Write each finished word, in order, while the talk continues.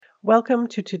Welcome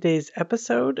to today's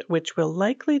episode, which will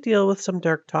likely deal with some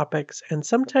dark topics and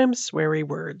sometimes sweary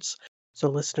words, so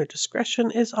listener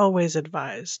discretion is always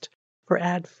advised. For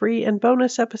ad-free and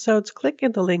bonus episodes, click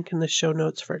in the link in the show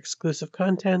notes for exclusive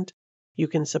content. You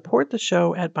can support the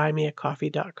show at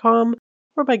buymeacoffee.com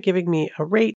or by giving me a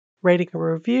rate, writing a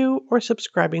review, or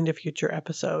subscribing to future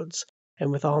episodes.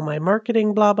 And with all my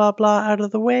marketing blah blah blah out of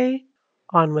the way,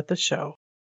 on with the show.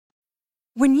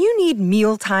 When you need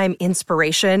mealtime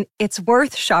inspiration, it's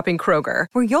worth shopping Kroger,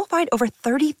 where you'll find over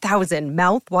 30,000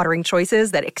 mouth-watering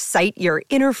choices that excite your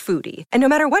inner foodie. And no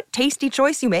matter what tasty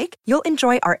choice you make, you'll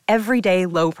enjoy our everyday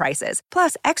low prices,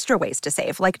 plus extra ways to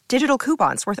save, like digital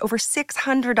coupons worth over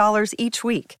 $600 each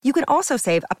week. You can also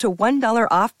save up to $1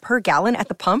 off per gallon at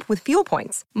the pump with fuel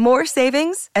points. More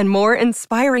savings and more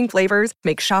inspiring flavors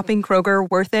make shopping Kroger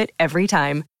worth it every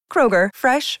time. Kroger,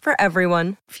 fresh for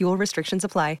everyone. Fuel restrictions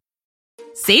apply.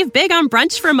 Save big on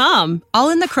brunch for mom, all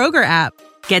in the Kroger app.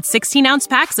 Get 16-ounce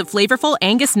packs of flavorful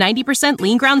Angus 90%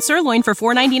 lean ground sirloin for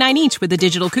 $4.99 each with a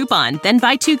digital coupon. Then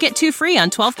buy 2, get 2 free on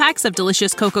 12 packs of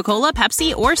delicious Coca-Cola,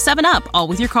 Pepsi, or 7-Up, all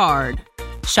with your card.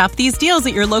 Shop these deals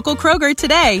at your local Kroger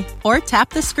today, or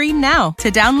tap the screen now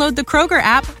to download the Kroger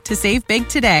app to save big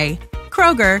today.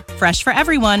 Kroger, fresh for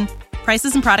everyone.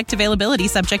 Prices and product availability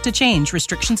subject to change.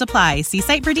 Restrictions apply. See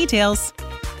site for details.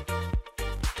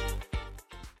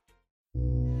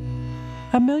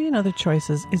 A Million Other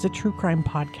Choices is a true crime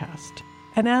podcast,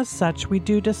 and as such, we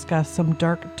do discuss some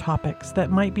dark topics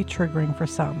that might be triggering for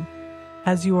some.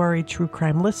 As you are a true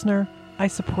crime listener, I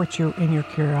support you in your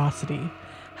curiosity.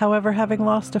 However, having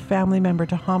lost a family member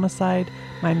to homicide,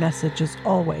 my message is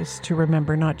always to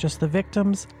remember not just the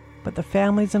victims, but the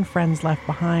families and friends left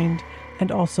behind,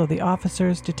 and also the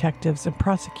officers, detectives, and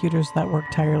prosecutors that work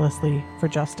tirelessly for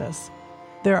justice.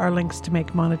 There are links to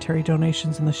make monetary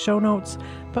donations in the show notes,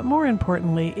 but more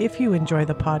importantly, if you enjoy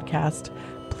the podcast,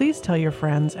 please tell your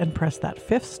friends and press that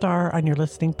 5th star on your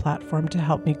listening platform to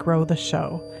help me grow the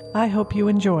show. I hope you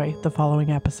enjoy the following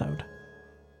episode.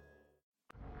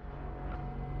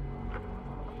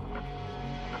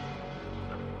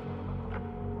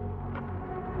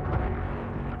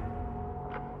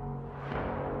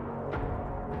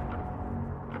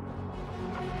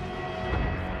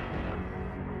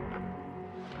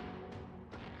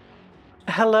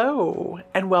 Hello,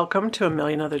 and welcome to A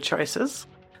Million Other Choices.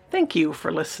 Thank you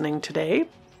for listening today.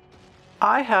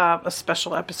 I have a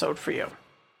special episode for you.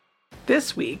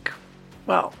 This week,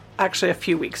 well, actually a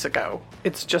few weeks ago,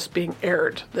 it's just being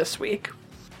aired this week,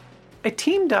 I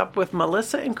teamed up with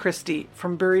Melissa and Christie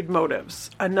from Buried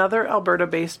Motives, another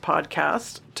Alberta-based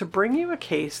podcast, to bring you a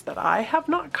case that I have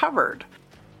not covered,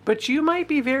 but you might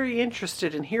be very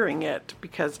interested in hearing it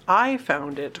because I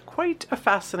found it quite a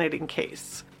fascinating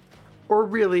case. Or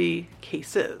really,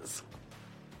 cases.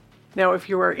 Now, if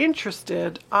you are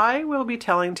interested, I will be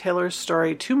telling Taylor's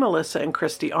story to Melissa and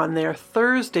Christie on their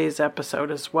Thursday's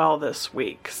episode as well this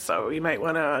week, so you might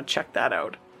want to check that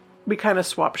out. We kind of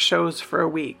swapped shows for a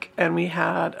week, and we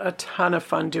had a ton of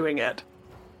fun doing it.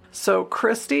 So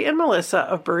Christie and Melissa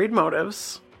of Buried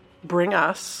Motives bring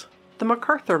us the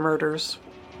McArthur murders.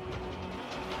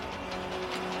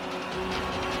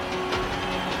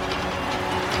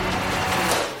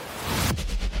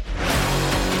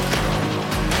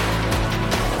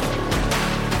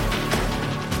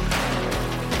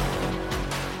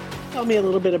 Tell me a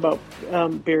little bit about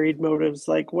Buried Motives,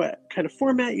 like what kind of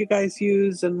format you guys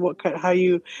use and how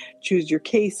you choose your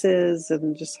cases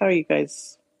and just how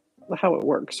it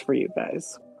works for you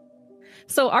guys.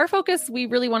 So our focus, we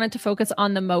really wanted to focus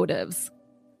on the motives.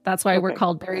 That's why we're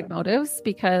called Buried Motives,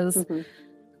 because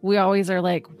we always are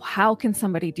like, how can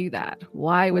somebody do that?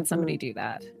 Why would somebody do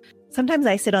that? Sometimes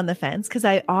I sit on the fence because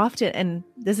I often, and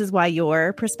this is why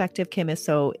your perspective, Kim, is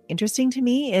so interesting to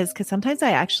me, is because sometimes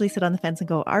I actually sit on the fence and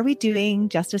go, are we doing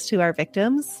justice to our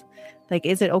victims? Like,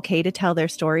 is it okay to tell their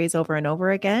stories over and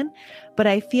over again? But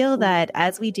I feel that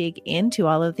as we dig into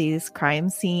all of these crime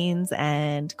scenes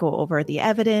and go over the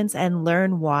evidence and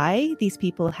learn why these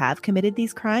people have committed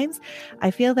these crimes,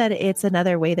 I feel that it's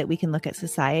another way that we can look at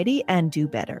society and do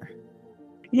better.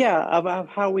 Yeah, about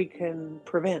how we can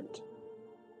prevent.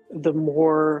 The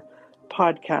more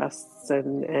podcasts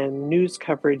and news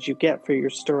coverage you get for your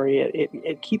story,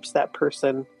 it keeps that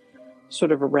person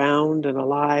sort of around and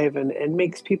alive and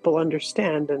makes people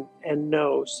understand and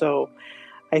know. So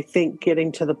I think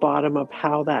getting to the bottom of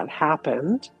how that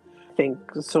happened, I think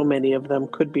so many of them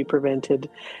could be prevented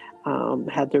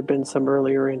had there been some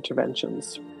earlier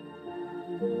interventions.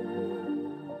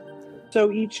 So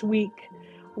each week,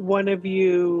 one of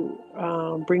you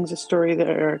brings a story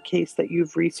or a case that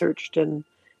you've researched and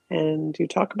you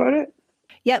talk about it?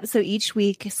 Yep. So each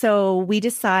week, we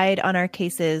decide on our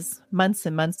cases months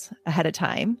and months ahead of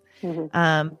time.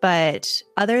 But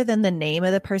other than the name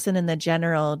of the person and the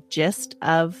general gist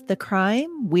of the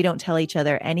crime, we don't tell each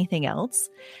other anything else.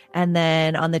 And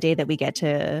then on the day that we get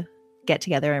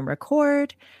together and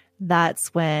record,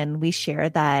 that's when we share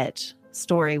that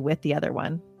story with the other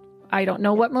one. I don't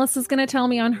know what Melissa's going to tell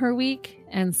me on her week.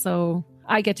 And so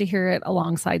I get to hear it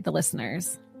alongside the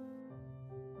listeners.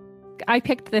 I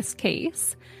picked this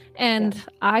case and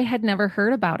I had never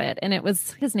heard about it. And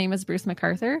his name is Bruce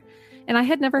McArthur. And I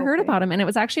had never heard about him. And it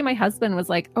was actually my husband was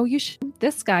like, oh, you should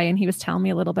this guy. And he was telling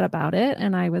me a little bit about it.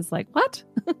 And I was like, what?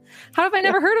 How have I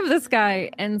never heard of this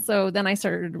guy? And so then I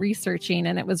started researching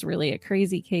and it was really a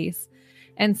crazy case.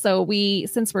 And so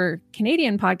since we're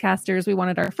Canadian podcasters, we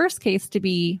wanted our first case to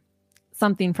be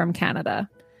something from Canada.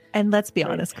 And let's be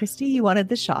honest, Christie, you wanted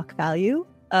the shock value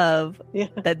of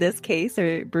that this case,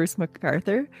 or Bruce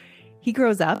McArthur, he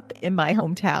grows up in my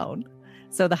hometown.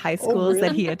 So the high schools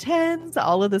that he attends,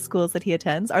 all of the schools that he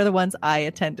attends are the ones I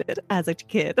attended as a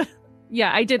kid.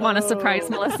 Yeah, I did want to surprise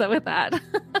Melissa with that.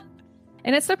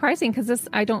 And it's surprising because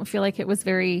I don't feel like it was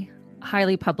very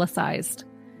highly publicized,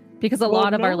 because a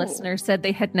lot of our listeners said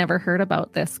they had never heard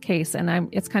about this case. And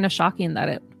it's kind of shocking that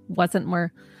it wasn't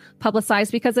more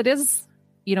publicized, because it is,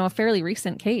 a fairly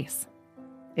recent case.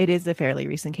 It is a fairly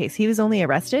recent case. He was only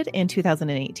arrested in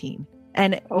 2018.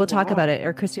 And we'll talk about it,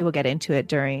 or Christie will get into it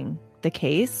during the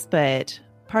case, but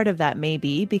part of that may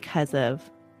be because of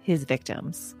his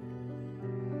victims.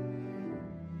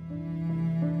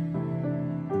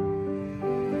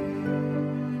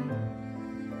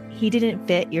 He didn't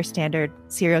fit your standard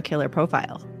serial killer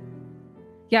profile.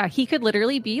 Yeah, he could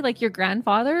literally be like your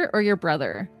grandfather or your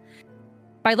brother.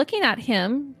 By looking at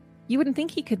him, you wouldn't think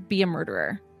he could be a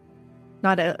murderer.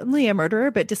 Not only a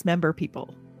murderer, but dismember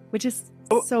people, which is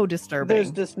so disturbing.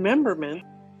 There's dismemberment.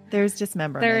 There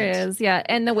is, yeah.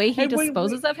 And the way he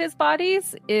disposes of his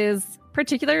bodies is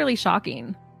particularly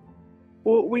shocking.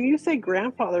 Well, when you say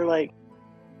grandfather, like,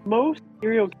 most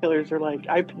serial killers are like,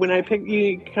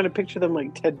 you kind of picture them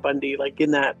like Ted Bundy, like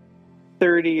in that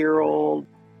 30-year-old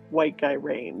white guy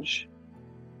range.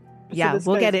 Yeah,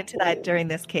 we'll get into that during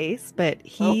this case, but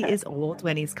he is old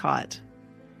when he's caught.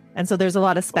 And so there's a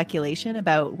lot of speculation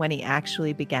about when he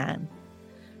actually began.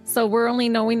 So we're only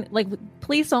knowing,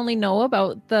 police only know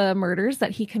about the murders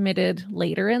that he committed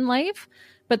later in life,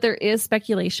 but there is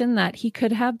speculation that he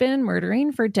could have been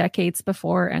murdering for decades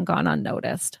before and gone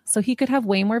unnoticed. So he could have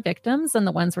way more victims than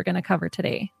the ones we're going to cover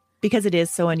today. Because it is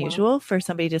so unusual for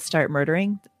somebody to start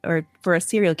murdering, or for a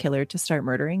serial killer to start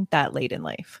murdering that late in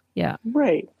life. Yeah.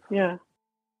 Right. Yeah.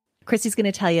 Christie's going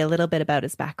to tell you a little bit about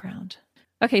his background.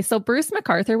 Okay, so Bruce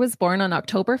McArthur was born on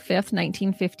October 5th,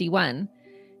 1951.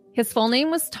 His full name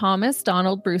was Thomas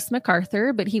Donald Bruce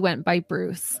McArthur, but he went by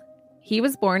Bruce. He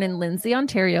was born in Lindsay,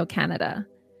 Ontario, Canada.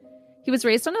 He was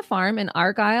raised on a farm in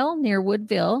Argyle near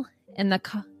Woodville in the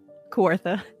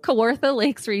Kawartha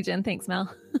Lakes region. Thanks,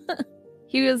 Mel.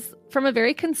 He was from a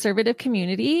very conservative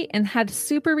community and had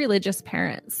super religious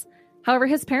parents. However,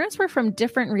 his parents were from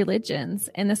different religions,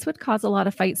 and this would cause a lot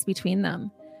of fights between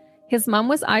them. His mom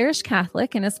was Irish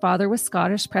Catholic and his father was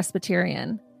Scottish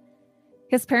Presbyterian.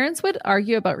 His parents would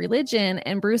argue about religion,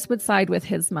 and Bruce would side with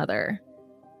his mother.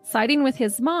 Siding with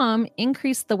his mom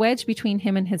increased the wedge between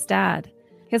him and his dad.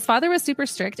 His father was super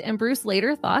strict, and Bruce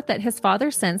later thought that his father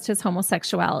sensed his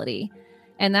homosexuality,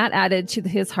 and that added to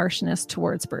his harshness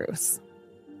towards Bruce.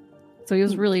 So he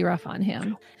was really rough on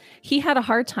him. He had a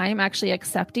hard time actually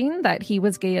accepting that he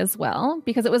was gay as well,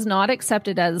 because it was not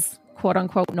accepted as quote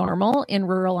unquote normal in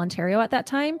rural Ontario at that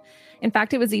time. In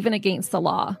fact, it was even against the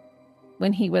law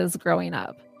when he was growing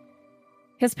up.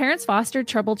 His parents fostered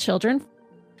troubled children.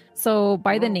 So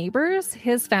by the neighbors,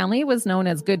 his family was known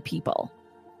as good people.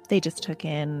 They just took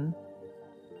in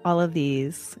all of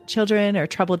these children or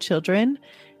troubled children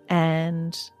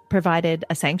and provided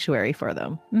a sanctuary for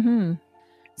them. Mm-hmm.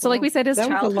 So like we said, his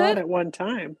childhood. That was a lot at one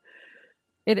time.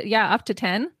 Up to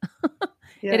 10.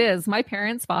 Yeah. It is. My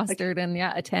parents fostered, and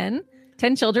a 10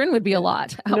 children would be a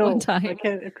lot at one time.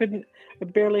 I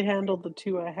barely handled the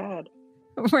 2 I had.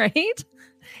 Right?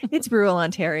 It's rural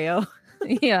Ontario.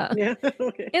 Yeah. Yeah.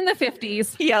 Okay. In the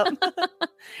 50s. Yep.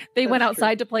 They went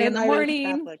outside to play in the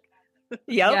morning. Yep.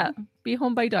 Yeah. Be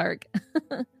home by dark.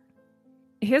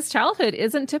 His childhood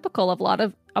isn't typical of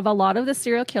a lot of the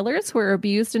serial killers who were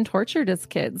abused and tortured as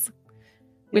kids,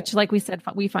 which, like we said,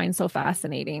 we find so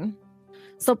fascinating.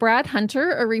 So Brad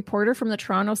Hunter, a reporter from the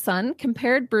Toronto Sun,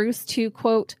 compared Bruce to,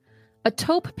 quote, a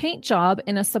taupe paint job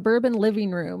in a suburban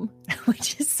living room,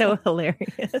 which is so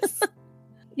hilarious.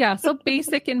 Yeah, so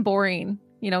basic and boring.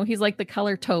 He's like the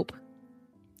color taupe.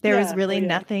 There was really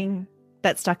nothing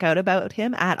that stuck out about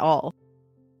him at all.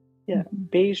 Yeah,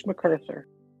 beige McArthur.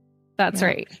 That's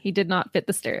right. He did not fit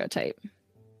the stereotype.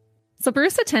 So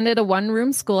Bruce attended a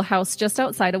one-room schoolhouse just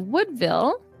outside of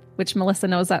Woodville, which Melissa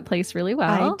knows that place really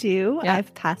well. I do. Yeah.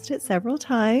 I've passed it several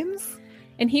times.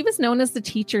 And he was known as the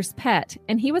teacher's pet,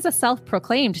 and he was a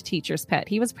self-proclaimed teacher's pet.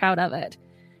 He was proud of it.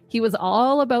 He was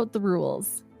all about the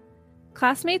rules.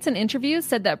 Classmates in interviews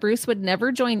said that Bruce would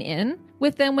never join in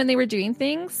with them when they were doing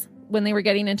things, when they were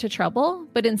getting into trouble,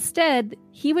 but instead,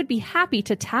 he would be happy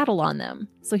to tattle on them.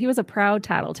 So he was a proud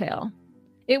tattletale.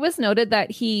 It was noted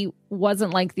that he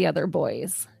wasn't like the other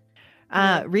boys.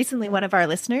 Recently, one of our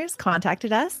listeners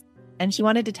contacted us, and she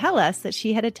wanted to tell us that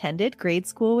she had attended grade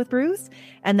school with Bruce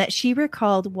and that she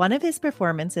recalled one of his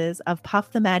performances of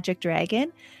Puff the Magic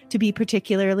Dragon to be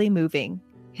particularly moving.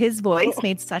 His voice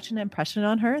made such an impression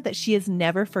on her that she has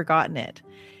never forgotten it.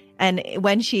 And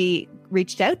when she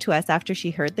reached out to us after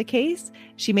she heard the case,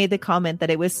 she made the comment that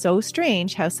it was so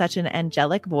strange how such an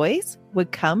angelic voice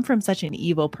would come from such an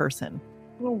evil person.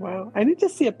 Oh, wow. I need to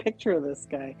see a picture of this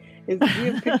guy. Do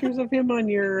you have pictures of him on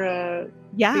your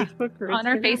Facebook or Instagram? On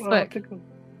our Facebook. Oh,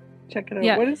 check it out.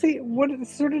 Yeah. What is he?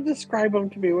 Sort of describe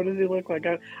him to me. What does he look like?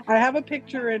 I have a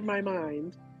picture in my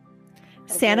mind.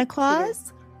 Santa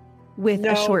Claus with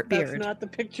a short beard. That's not the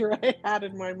picture I had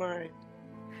in my mind.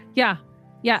 Yeah.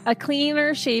 A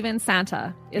cleaner shaven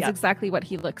Santa is exactly what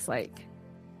he looks like.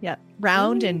 Yeah.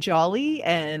 Round and jolly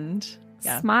and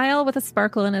smile with a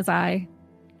sparkle in his eye.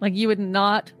 Like you would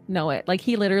not know it. Like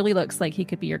he literally looks like he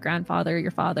could be your grandfather, your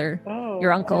father,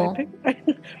 your uncle.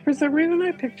 For some reason,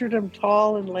 I pictured him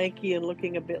tall and lanky and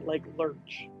looking a bit like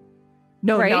Lurch.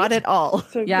 No, right? Not at all.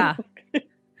 So, yeah.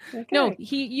 Okay. No,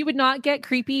 you would not get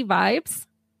creepy vibes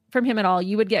from him at all.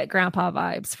 You would get grandpa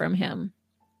vibes from him.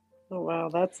 Oh, wow.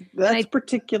 That's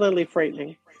particularly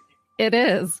frightening. It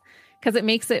is, because it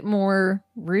makes it more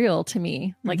real to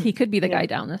me. Like he could be the guy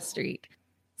down the street.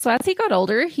 So as he got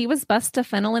older, he was bused to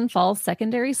Fenelon Falls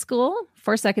Secondary School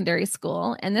for secondary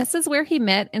school. And this is where he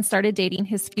met and started dating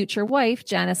his future wife,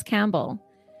 Janice Campbell.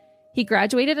 He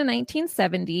graduated in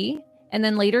 1970 and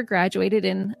then later graduated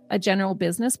in a general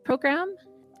business program.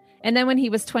 And then when he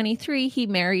was 23, he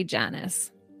married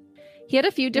Janice. He had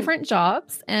a few different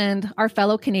jobs, and our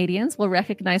fellow Canadians will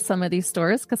recognize some of these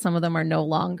stores because some of them are no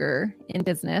longer in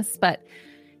business. But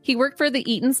he worked for the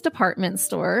Eaton's department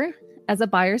store as a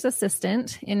buyer's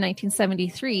assistant in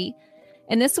 1973.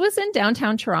 And this was in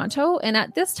downtown Toronto. And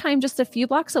at this time, just a few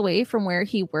blocks away from where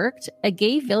he worked, a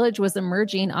gay village was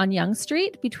emerging on Yonge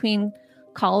Street between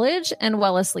College and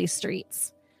Wellesley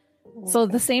Streets. So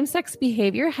the same-sex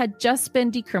behavior had just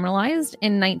been decriminalized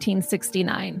in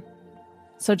 1969.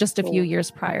 So just a few years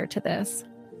prior to this.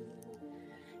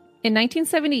 In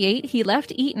 1978, he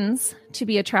left Eaton's to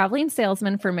be a traveling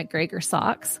salesman for McGregor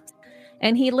Socks.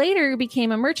 And he later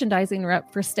became a merchandising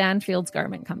rep for Stanfield's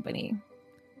Garment Company.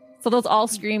 So those all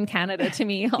scream Canada to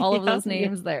me, all of those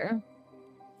names there.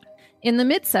 In the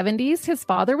mid-70s, his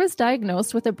father was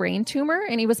diagnosed with a brain tumor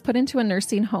and he was put into a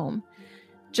nursing home.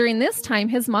 During this time,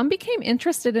 his mom became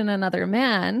interested in another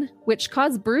man, which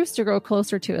caused Bruce to grow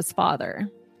closer to his father.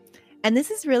 And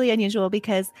this is really unusual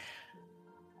because,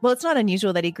 well, it's not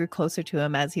unusual that he grew closer to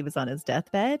him as he was on his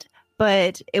deathbed.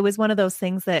 But it was one of those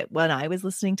things that when I was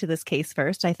listening to this case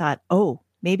first, I thought, oh,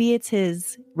 maybe it's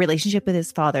his relationship with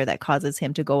his father that causes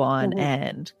him to go on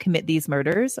and commit these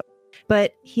murders.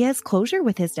 But he has closure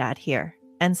with his dad here.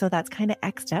 And so that's kind of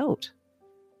X'd out.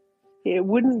 It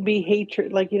wouldn't be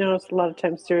hatred. Like, it's a lot of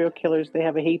times serial killers, they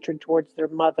have a hatred towards their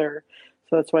mother.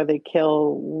 So that's why they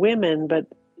kill women. But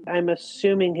I'm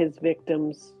assuming his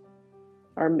victims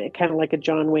are kind of like a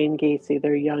John Wayne Gacy.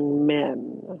 They're young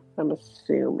men, I'm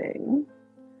assuming.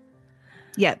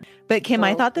 Yeah. But Kim,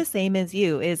 I thought the same as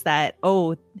you, is that,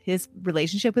 his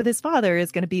relationship with his father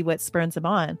is going to be what spurns him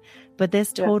on. But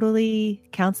this totally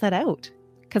counts that out.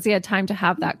 Because he had time to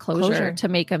have that closure to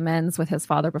make amends with his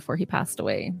father before he passed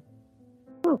away.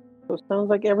 Oh, so it sounds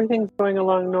like everything's going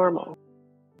along normal.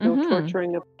 No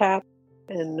torturing of cats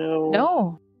and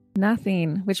No,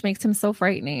 nothing, which makes him so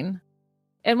frightening.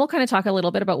 And we'll kind of talk a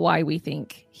little bit about why we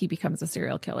think he becomes a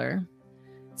serial killer.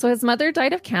 So his mother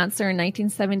died of cancer in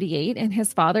 1978 and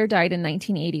his father died in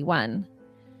 1981.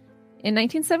 In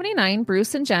 1979,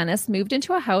 Bruce and Janice moved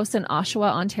into a house in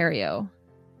Oshawa, Ontario.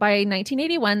 By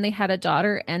 1981, they had a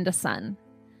daughter and a son.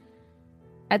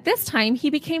 At this time, he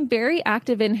became very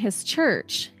active in his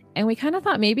church, and we kind of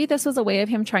thought maybe this was a way of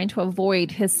him trying to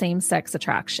avoid his same-sex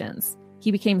attractions.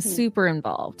 He became super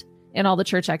involved in all the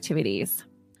church activities.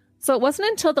 So it wasn't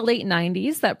until the late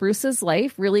 90s that Bruce's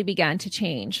life really began to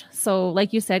change. So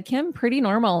like you said, Kim, pretty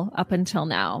normal up until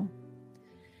now.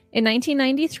 In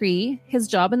 1993, his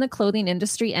job in the clothing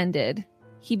industry ended.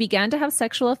 He began to have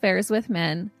sexual affairs with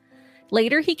men.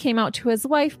 Later, he came out to his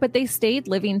wife, but they stayed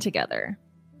living together.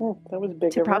 Oh, that was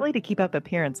big. Probably to keep up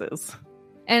appearances.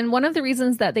 And one of the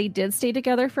reasons that they did stay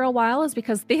together for a while is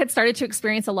because they had started to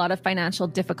experience a lot of financial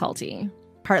difficulty.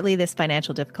 Partly this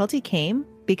financial difficulty came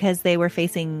because they were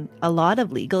facing a lot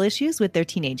of legal issues with their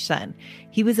teenage son.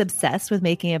 He was obsessed with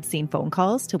making obscene phone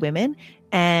calls to women,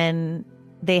 and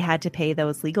they had to pay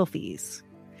those legal fees.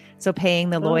 So paying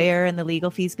the lawyer and the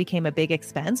legal fees became a big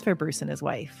expense for Bruce and his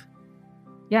wife.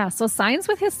 Yeah, so signs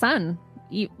with his son.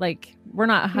 We're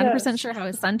not 100% sure how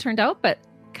his son turned out, but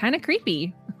kind of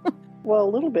creepy. Well,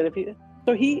 a little bit.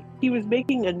 So he was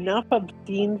making enough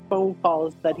obscene phone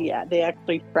calls that they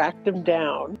actually tracked him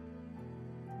down.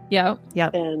 Yeah.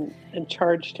 And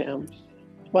charged him.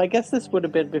 Well, I guess this would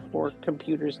have been before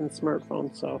computers and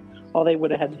smartphones, so all they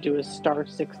would have had to do is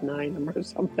 *69 them or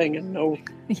something and no.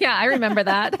 Yeah, I remember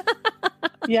that.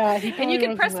 Yeah, and you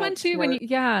could press one too when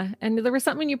and there was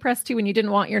something you pressed too when you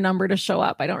didn't want your number to show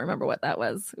up. I don't remember what that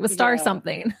was. It was star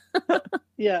something.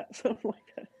 Yeah, something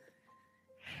like that.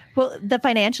 Well, the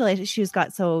financial issues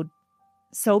got so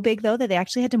big though that they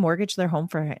actually had to mortgage their home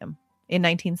for him in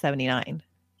 1979.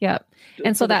 Yeah,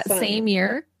 and so that same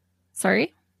year,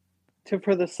 sorry.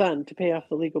 For the son, to pay off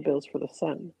the legal bills for the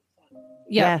son.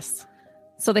 Yes.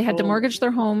 So they had to mortgage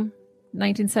their home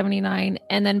 1979.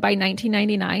 And then by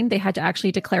 1999, they had to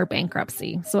actually declare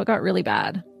bankruptcy. So it got really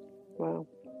bad. Wow.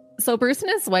 So Bruce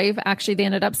and his wife, they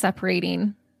ended up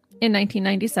separating in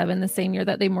 1997, the same year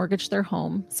that they mortgaged their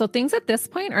home. So things at this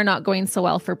point are not going so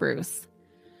well for Bruce.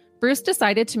 Bruce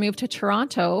decided to move to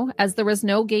Toronto as there was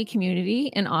no gay community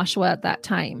in Oshawa at that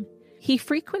time. He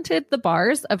frequented the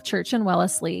bars of Church and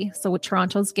Wellesley, so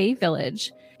Toronto's gay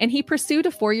village, and he pursued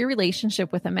a 4-year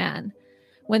relationship with a man.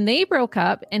 When they broke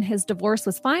up and his divorce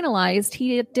was finalized,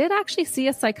 he did actually see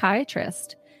a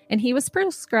psychiatrist, and he was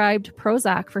prescribed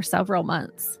Prozac for several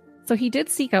months. So he did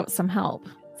seek out some help.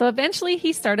 So eventually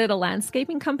he started a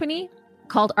landscaping company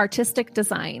called Artistic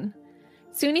Design.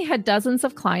 Soon he had dozens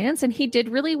of clients and he did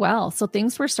really well. So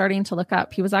things were starting to look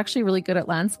up. He was actually really good at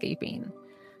landscaping.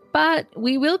 But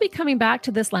we will be coming back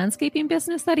to this landscaping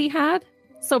business that he had.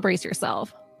 So brace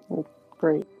yourself. Oh,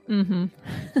 great. Mm-hmm.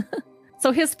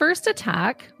 So his first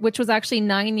attack, which was actually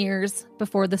 9 years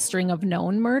before the string of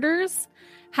known murders,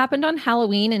 happened on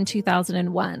Halloween in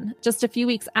 2001, just a few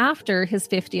weeks after his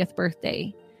 50th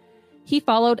birthday. He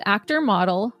followed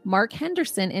actor-model Mark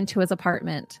Henderson into his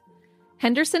apartment.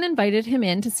 Henderson invited him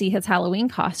in to see his Halloween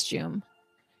costume.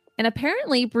 And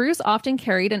apparently, Bruce often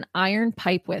carried an iron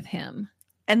pipe with him.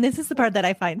 And this is the part that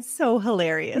I find so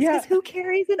hilarious. Because who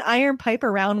carries an iron pipe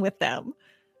around with them?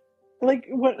 Like,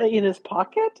 what, in his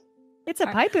pocket? It's a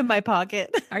pipe in my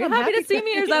pocket. Are you happy to see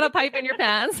me, or is that a pipe in your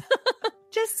pants?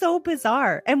 Just so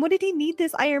bizarre. And what did he need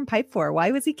this iron pipe for?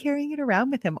 Why was he carrying it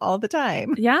around with him all the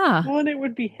time? Yeah. Well, and it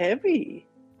would be heavy.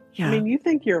 Yeah. I mean, you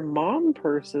think your mom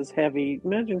purse is heavy.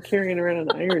 Imagine carrying around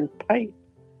an iron pipe.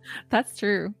 That's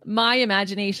true. My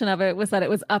imagination of it was that it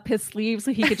was up his sleeve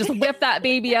so he could just whip that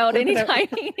baby out anytime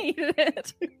he needed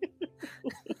it.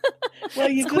 Well,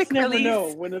 you just never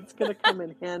know when it's going to come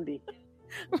in handy.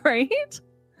 Right?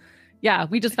 Yeah,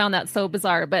 we just found that so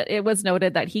bizarre, but it was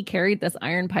noted that he carried this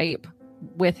iron pipe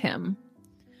with him.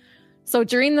 So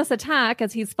during this attack,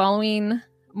 as he's following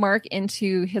Mark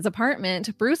into his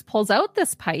apartment, Bruce pulls out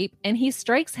this pipe and he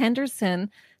strikes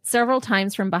Henderson several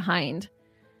times from behind.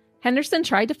 Henderson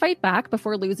tried to fight back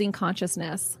before losing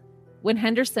consciousness. When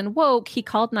Henderson woke, he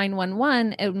called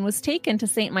 911 and was taken to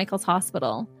St. Michael's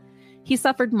Hospital. He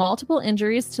suffered multiple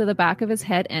injuries to the back of his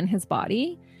head and his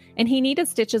body, and he needed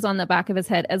stitches on the back of his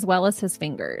head as well as his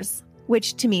fingers.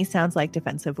 Which to me sounds like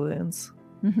defensive wounds.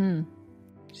 Mm-hmm.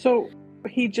 So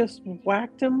he just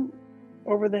whacked him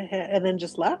over the head and then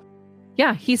just left?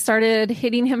 Yeah, he started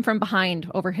hitting him from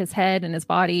behind over his head and his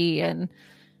body, and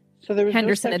so there was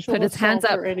Henderson no had put his hands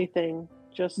up or anything,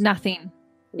 just nothing.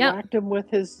 Whacked him with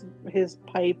his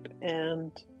pipe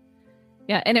and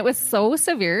and it was so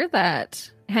severe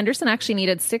that Henderson actually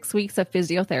needed 6 weeks of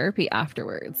physiotherapy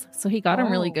afterwards. So he got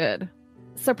him really good.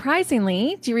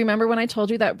 Surprisingly, do you remember when I told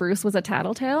you that Bruce was a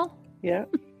tattletale? Yeah.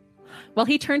 Well,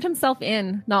 he turned himself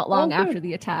in not long after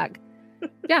the attack.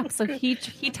 Yeah, so he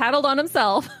tattled on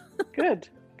himself. Good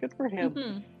for him.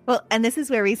 Mm-hmm. Well, and this is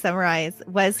where we summarize.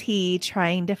 Was he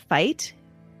trying to fight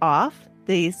off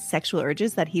these sexual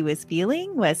urges that he was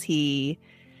feeling? Was he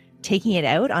taking it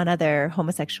out on other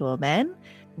homosexual men?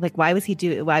 Like, why was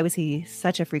he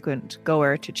such a frequent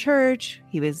goer to church?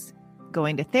 He was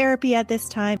going to therapy at this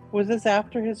time. Was this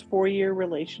after his 4-year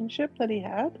relationship that he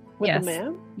had with the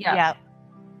man? Yeah.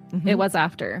 Mm-hmm. It was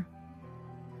after.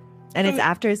 And it's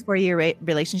after his 4-year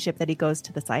relationship that he goes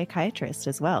to the psychiatrist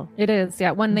as well. It is.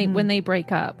 Yeah. When they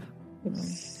break up.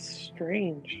 It's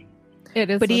strange. It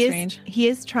is, but so he strange.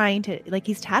 is trying to, like,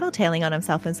 he's tattletaling on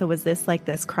himself. And so was this like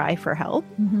this cry for help?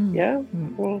 Mm-hmm. Yeah.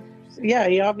 Well, yeah,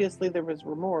 he obviously there was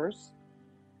remorse.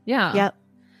 Yeah. Yep.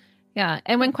 Yeah.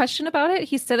 And when questioned about it,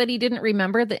 he said that he didn't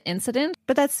remember the incident.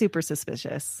 But that's super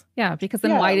suspicious. Yeah, because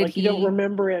then why did he? You don't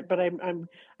remember it, but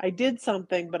I did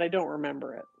something, but I don't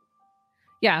remember it.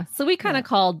 Yeah. So we kind of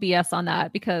called BS on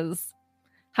that, because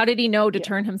how did he know to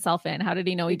turn himself in? How did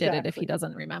he know he did it if he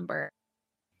doesn't remember?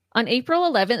 On April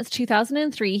 11th,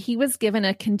 2003, he was given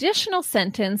a conditional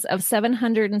sentence of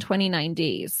 729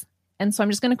 days. And so I'm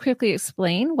just going to quickly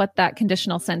explain what that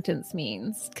conditional sentence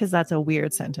means. Because that's a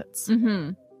weird sentence.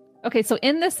 Mm-hmm. Okay, so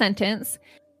in this sentence,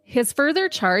 his further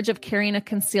charge of carrying a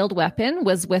concealed weapon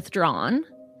was withdrawn.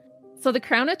 So the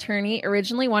Crown Attorney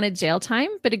originally wanted jail time,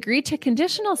 but agreed to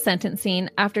conditional sentencing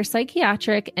after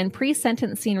psychiatric and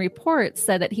pre-sentencing reports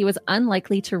said that he was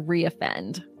unlikely to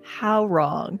reoffend. How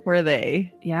wrong were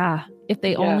they? Yeah, if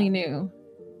they only knew.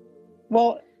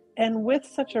 Well, and with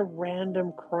such a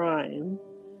random crime,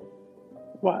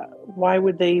 why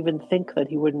would they even think that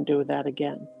he wouldn't do that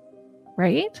again?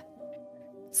 Right?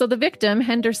 So the victim,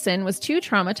 Henderson, was too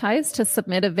traumatized to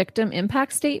submit a victim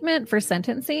impact statement for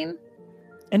sentencing.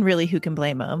 And really, who can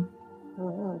blame him?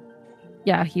 Mm-hmm.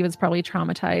 Yeah, he was probably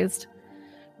traumatized.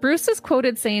 Bruce is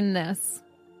quoted saying this,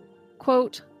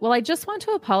 quote, "Well, I just want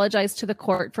to apologize to the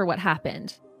court for what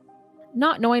happened.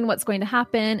 Not knowing what's going to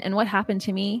happen and what happened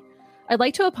to me, I'd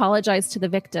like to apologize to the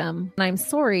victim, and I'm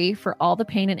sorry for all the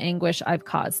pain and anguish I've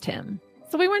caused him."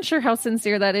 So we weren't sure how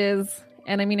sincere that is.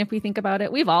 And I mean, if we think about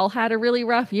it, we've all had a really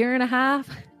rough year and a half,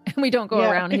 and we don't go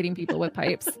around hitting people with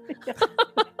pipes.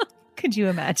 Could you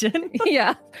imagine?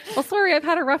 Yeah. Well, sorry, I've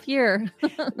had a rough year.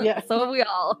 Yeah. So have we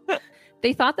all.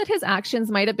 They thought that his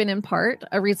actions might have been in part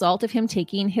a result of him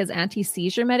taking his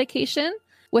anti-seizure medication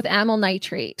with amyl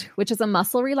nitrate, which is a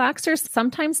muscle relaxer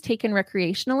sometimes taken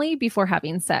recreationally before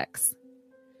having sex.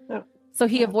 Oh. So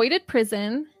he avoided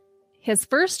prison. His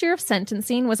first year of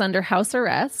sentencing was under house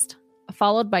arrest,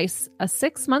 followed by a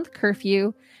 6-month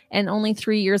curfew and only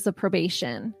 3 years of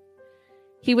probation.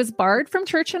 He was barred from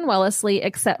church in Wellesley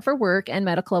except for work and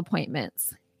medical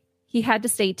appointments. He had to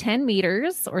stay 10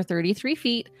 meters or 33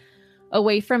 feet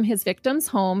away from his victim's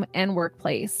home and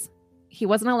workplace. He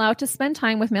wasn't allowed to spend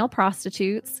time with male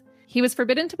prostitutes. He was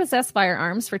forbidden to possess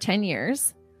firearms for 10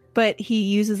 years. But he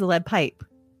uses a lead pipe.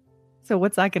 So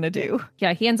what's that going to do?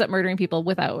 Yeah, he ends up murdering people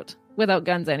without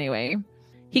guns anyway.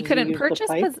 He couldn't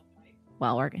purchase...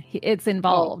 it's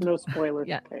involved. Oh, no spoilers.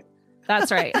 Yeah. Okay.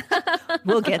 That's right.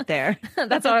 We'll get there.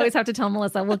 That's what I always have to tell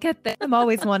Melissa. We'll get there. I'm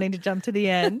always wanting to jump to the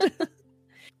end.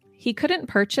 He couldn't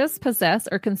purchase, possess,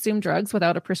 or consume drugs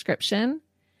without a prescription.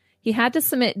 He had to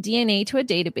submit DNA to a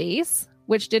database,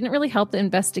 which didn't really help the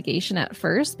investigation at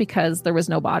first because there was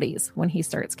no bodies when he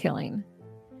starts killing.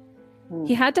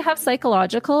 He had to have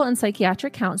psychological and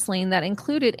psychiatric counseling that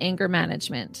included anger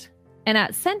management. And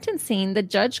at sentencing, the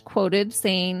judge quoted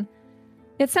saying,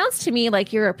 "It sounds to me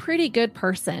like you're a pretty good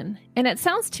person, and it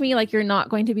sounds to me like you're not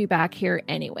going to be back here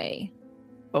anyway."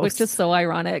 Which is so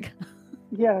ironic.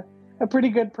 Yeah, a pretty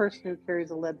good person who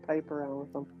carries a lead pipe around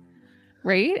with them.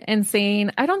 Right? And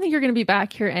saying, "I don't think you're going to be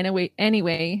back here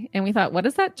anyway. And we thought, what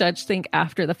does that judge think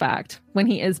after the fact when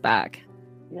he is back?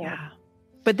 Yeah.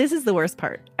 But this is the worst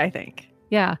part, I think.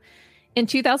 Yeah. In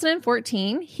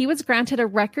 2014, he was granted a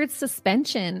record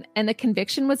suspension and the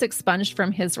conviction was expunged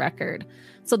from his record.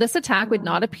 So this attack would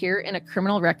not appear in a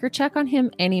criminal record check on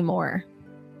him anymore.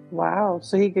 Wow.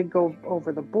 So he could go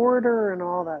over the border and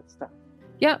all that stuff.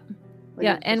 Yep. Like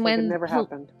yeah. And when it never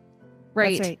happened.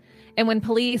 Right. That's right. And when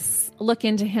police look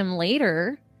into him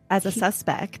later as a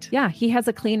suspect, he has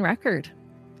a clean record.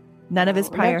 None of his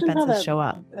prior Imagine offenses show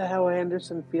up. How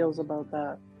Anderson feels about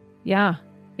that. Yeah.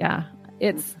 Yeah.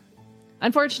 It's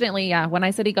unfortunately, when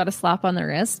I said he got a slap on the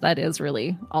wrist, that is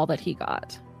really all that he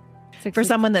got. For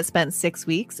someone that spent 6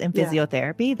 weeks in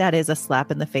physiotherapy, that is a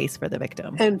slap in the face for the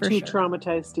victim. And too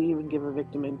traumatized to even give a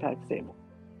victim impact statement.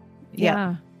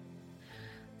 Yeah.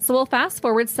 So we'll fast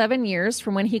forward 7 years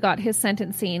from when he got his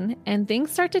sentencing, and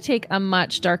things start to take a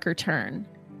much darker turn.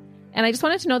 And I just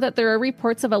wanted to know that there are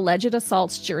reports of alleged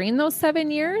assaults during those 7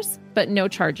 years, but no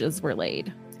charges were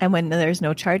laid. And when there's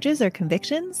no charges or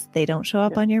convictions, they don't show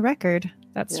up on your record.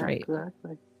 That's right.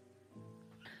 Exactly.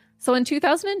 So in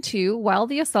 2002, while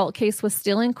the assault case was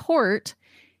still in court,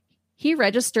 he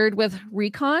registered with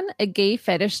Recon, a gay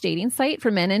fetish dating site for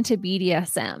men into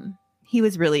BDSM. He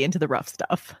was really into the rough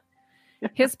stuff.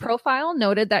 His profile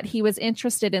noted that he was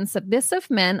interested in submissive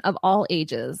men of all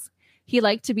ages. He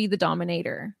liked to be the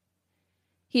dominator.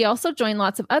 He also joined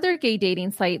lots of other gay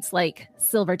dating sites like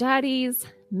Silver Daddies,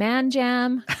 Man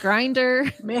Jam, Grindr.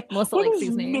 Melissa likes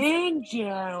these names. Man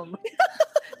Jam?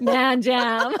 Man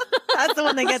Jam. That's the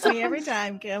one that gets me every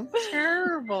time, Kim.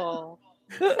 Terrible.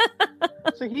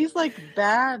 So he's like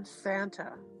bad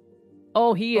Santa.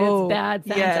 Oh, he is bad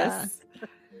Santa. Yes.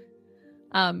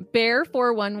 Bear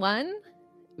 411,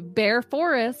 Bear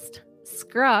Forest,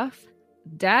 Scruff,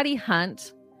 Daddy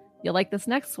Hunt. You'll like this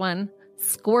next one.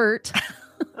 Squirt.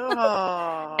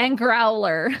 And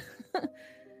Growler.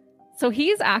 So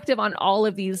he's active on all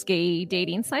of these gay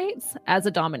dating sites as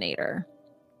a dominator.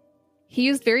 He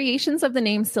used variations of the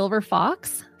name Silver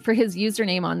Fox for his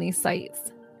username on these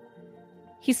sites.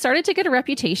 He started to get a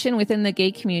reputation within the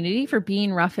gay community for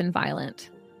being rough and violent.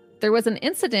 There was an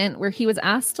incident where he was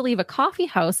asked to leave a coffee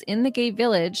house in the gay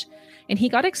village, and he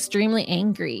got extremely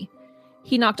angry.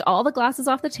 He knocked all the glasses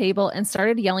off the table and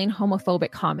started yelling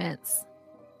homophobic comments.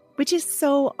 Which is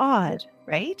so odd,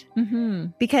 right? Mm-hmm.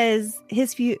 Because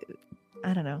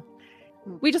I don't know.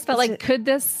 We just felt like, could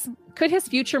his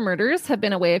future murders have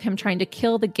been a way of him trying to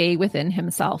kill the gay within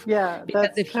himself? Yeah, because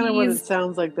that's kind of what it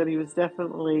sounds like, that he was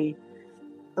definitely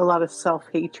a lot of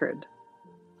self-hatred.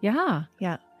 Yeah.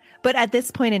 Yeah. But at this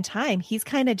point in time, he's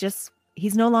kind of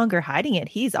he's no longer hiding it.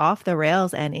 He's off the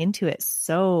rails and into it.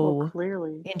 So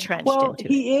clearly entrenched into it.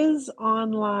 He is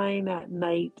online at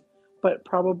night, but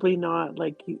probably not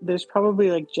like, there's probably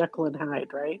like Jekyll and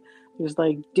Hyde, right? There's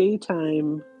like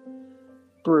daytime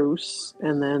Bruce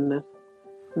and then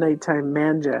nighttime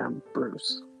Man Jam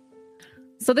Bruce.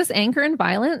 So this anger and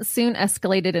violence soon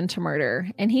escalated into murder,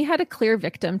 and he had a clear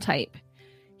victim type.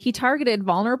 He targeted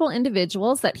vulnerable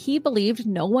individuals that he believed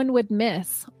no one would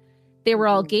miss. They were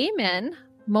all gay men.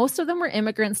 Most of them were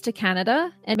immigrants to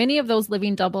Canada, and many of those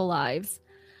living double lives,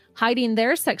 hiding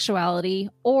their sexuality,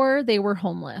 or they were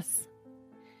homeless.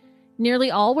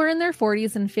 Nearly all were in their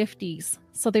 40s and 50s,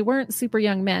 so they weren't super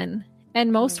young men,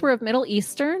 and most were of Middle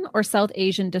Eastern or South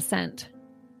Asian descent.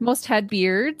 Most had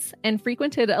beards and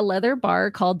frequented a leather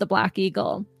bar called the Black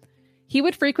Eagle. He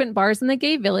would frequent bars in the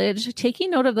gay village,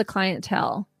 taking note of the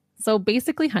clientele, so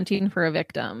basically hunting for a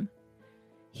victim.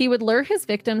 He would lure his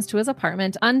victims to his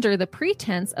apartment under the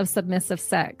pretense of submissive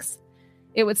sex.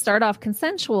 It would start off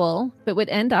consensual, but would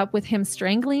end up with him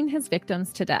strangling his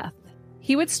victims to death.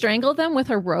 He would strangle them with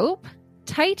a rope,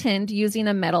 tightened using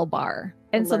a metal bar.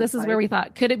 And so this is where we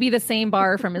thought, could it be the same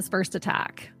bar from his first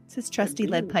attack? It's his trusty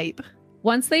lead pipe.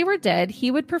 Once they were dead,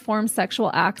 he would perform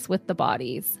sexual acts with the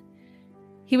bodies.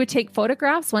 He would take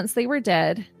photographs once they were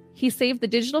dead. He saved the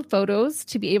digital photos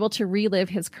to be able to relive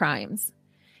his crimes.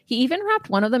 He even wrapped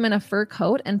one of them in a fur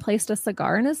coat and placed a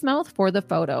cigar in his mouth for the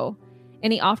photo.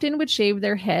 And he often would shave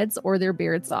their heads or their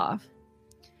beards off.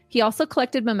 He also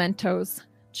collected mementos,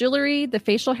 jewelry, the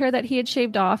facial hair that he had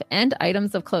shaved off, and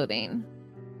items of clothing.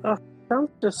 Oh, sounds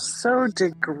just so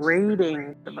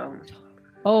degrading to them.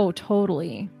 Oh,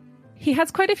 totally. He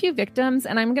has quite a few victims,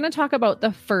 and I'm going to talk about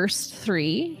the first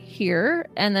 3 here,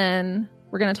 and then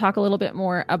we're going to talk a little bit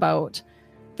more about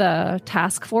the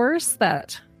task force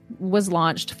that was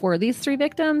launched for these 3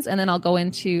 victims, and then I'll go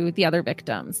into the other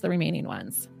victims, the remaining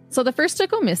ones. So the first to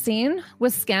go missing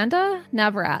was Skanda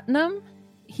Navaratnam.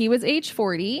 He was age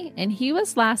 40, and he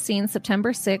was last seen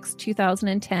September 6,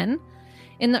 2010,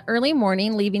 in the early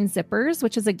morning leaving Zippers,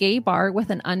 which is a gay bar,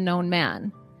 with an unknown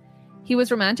man. He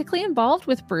was romantically involved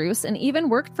with Bruce and even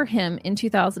worked for him in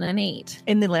 2008.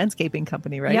 In the landscaping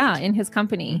company, right? Yeah, in his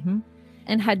company.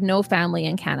 And had no family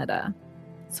in Canada.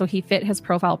 So he fit his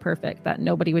profile perfect, that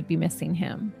nobody would be missing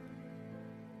him.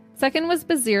 Second was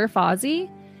Bazir Fawzi.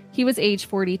 He was age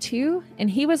 42, and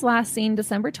he was last seen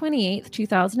December 28th,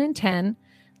 2010,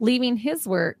 leaving his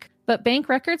work, but bank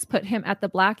records put him at the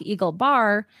Black Eagle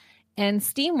Bar and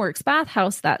Steamworks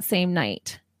bathhouse that same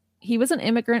night. He was an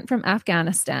immigrant from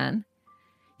Afghanistan.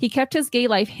 He kept his gay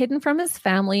life hidden from his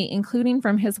family, including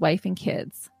from his wife and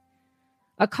kids.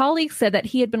 A colleague said that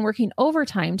he had been working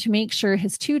overtime to make sure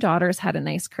his 2 daughters had a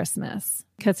nice Christmas,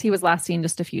 because he was last seen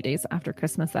just a few days after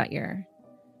Christmas that year.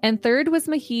 And third was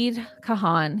Mahid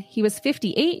Khan. He was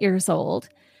 58 years old,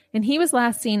 and he was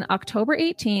last seen October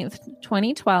 18th,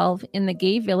 2012, in the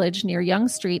gay village near Yonge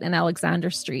Street and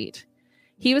Alexander Street.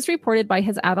 He was reported by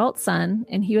his adult son,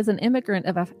 and he was an immigrant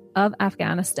of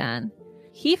Afghanistan.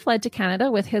 He fled to Canada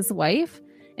with his wife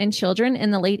and children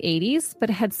in the late 80s, but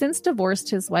had since divorced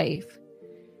his wife.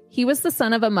 He was the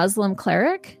son of a Muslim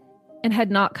cleric and had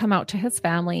not come out to his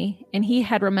family, and he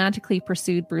had romantically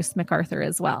pursued Bruce McArthur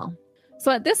as well.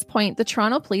 So at this point, the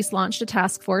Toronto police launched a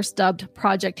task force dubbed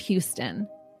Project Houston.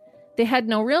 They had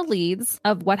no real leads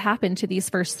of what happened to these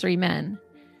first 3 men.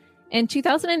 In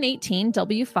 2018,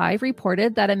 W5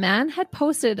 reported that a man had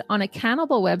posted on a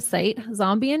cannibal website,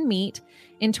 Zombie and Meat,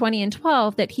 in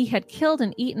 2012 that he had killed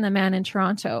and eaten a man in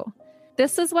Toronto.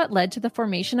 This is what led to the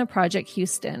formation of Project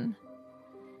Houston.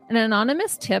 An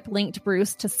anonymous tip linked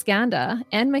Bruce to Skanda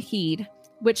and Mahid,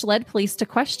 which led police to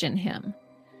question him.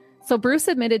 So Bruce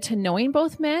admitted to knowing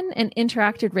both men and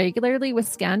interacted regularly with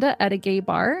Skanda at a gay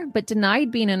bar, but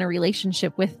denied being in a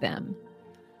relationship with them.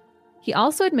 He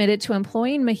also admitted to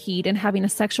employing Mahid and having a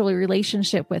sexual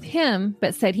relationship with him,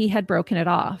 but said he had broken it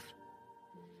off.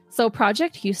 So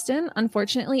Project Houston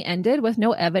unfortunately ended with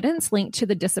no evidence linked to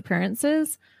the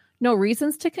disappearances, no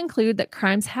reasons to conclude that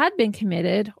crimes had been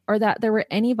committed or that there were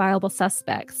any viable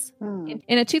suspects.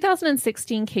 In a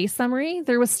 2016 case summary,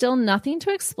 there was still nothing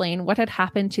to explain what had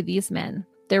happened to these men.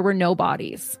 There were no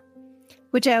bodies.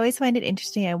 Which I always find it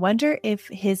interesting. I wonder if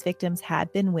his victims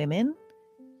had been women,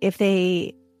 if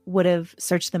they would have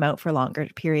searched them out for longer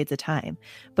periods of time.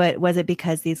 But was it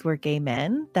because these were gay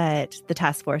men that the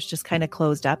task force just kind of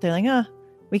closed up? They're like,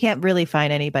 we can't really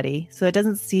find anybody. So it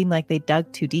doesn't seem like they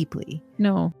dug too deeply.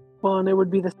 No. Well, and it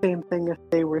would be the same thing if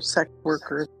they were sex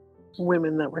workers,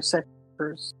 women that were sex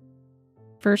workers.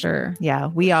 For sure. Yeah,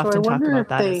 we often talk about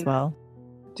that as well.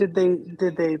 Did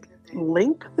they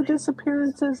link the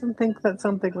disappearances and think that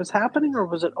something was happening, or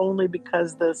was it only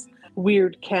because this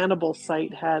weird cannibal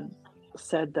site had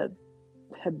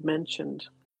mentioned?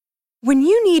 When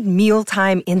you need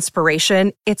mealtime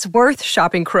inspiration, it's worth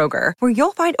shopping Kroger, where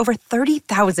you'll find over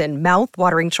 30,000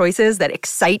 mouth-watering choices that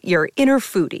excite your inner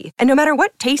foodie. And no matter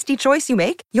what tasty choice you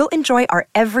make, you'll enjoy our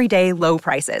everyday low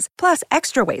prices, plus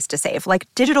extra ways to save, like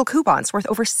digital coupons worth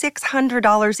over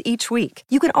 $600 each week.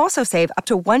 You can also save up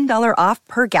to $1 off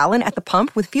per gallon at the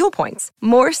pump with fuel points.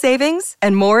 More savings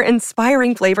and more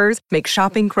inspiring flavors make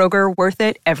shopping Kroger worth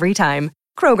it every time.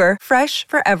 Kroger, fresh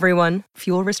for everyone.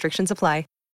 Fuel restrictions apply.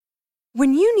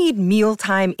 When you need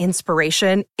mealtime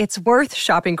inspiration, it's worth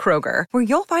shopping Kroger, where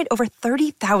you'll find over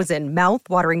 30,000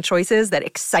 mouth-watering choices that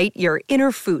excite your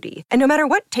inner foodie. And no matter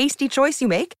what tasty choice you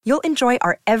make, you'll enjoy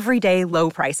our everyday low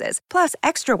prices, plus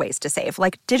extra ways to save,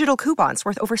 like digital coupons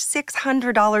worth over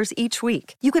 $600 each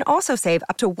week. You can also save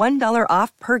up to $1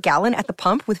 off per gallon at the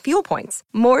pump with fuel points.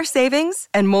 More savings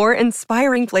and more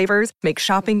inspiring flavors make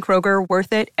shopping Kroger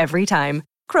worth it every time.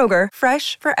 Kroger,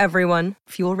 fresh for everyone.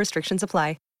 Fuel restrictions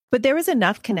apply. But there was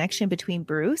enough connection between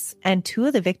Bruce and two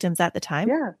of the victims at the time,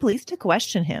 police to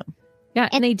question him. Yeah,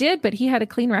 and they did, but he had a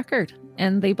clean record,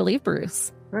 and they believed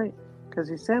Bruce. Right, because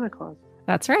he's Santa Claus.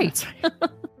 That's right.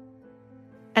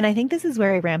 And I think this is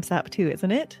where he ramps up too,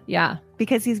 isn't it? Yeah.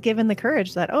 Because he's given the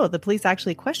courage that, the police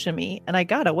actually questioned me, and I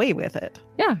got away with it.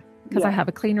 Yeah, because I have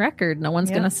a clean record. No one's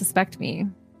going to suspect me.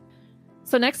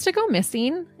 So next to go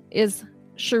missing is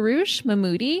Sharush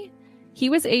Mahmoodi. He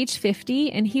was age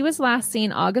 50, and he was last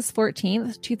seen August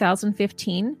 14th,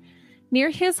 2015, near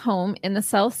his home in the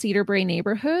South Cedar Brae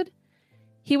neighborhood.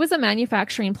 He was a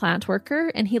manufacturing plant worker,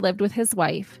 and he lived with his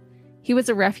wife. He was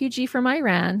a refugee from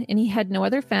Iran, and he had no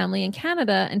other family in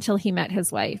Canada until he met his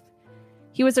wife.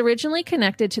 He was originally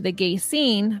connected to the gay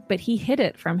scene, but he hid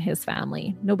it from his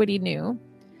family. Nobody knew.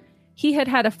 He had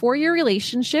had a 4-year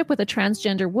relationship with a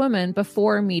transgender woman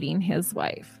before meeting his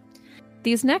wife.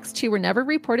 These next two were never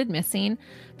reported missing,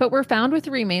 but were found with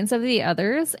the remains of the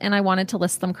others, and I wanted to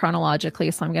list them chronologically,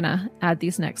 so I'm going to add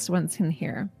these next ones in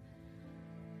here.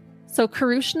 So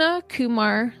Karushna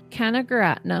Kumar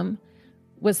Kanagaratnam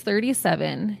was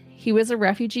 37. He was a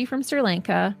refugee from Sri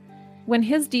Lanka. When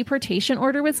his deportation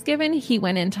order was given, he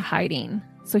went into hiding.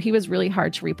 So he was really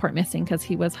hard to report missing because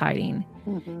he was hiding.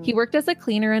 Mm-hmm. He worked as a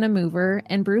cleaner and a mover,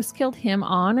 and Bruce killed him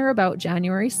on or about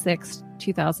January 6,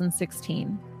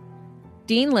 2016.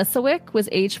 Dean Lisowick was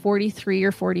age 43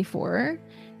 or 44.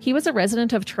 He was a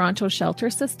resident of Toronto shelter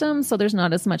system, so there's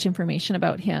not as much information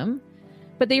about him.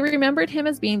 But they remembered him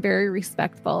as being very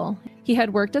respectful. He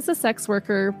had worked as a sex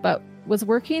worker, but was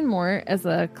working more as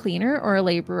a cleaner or a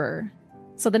laborer.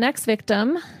 So the next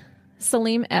victim,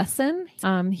 Salim Essen,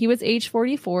 he was age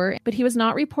 44, but he was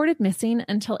not reported missing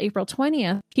until April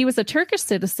 20th. He was a Turkish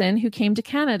citizen who came to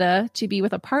Canada to be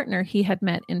with a partner he had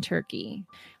met in Turkey.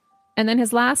 And then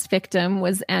his last victim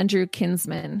was Andrew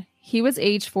Kinsman. He was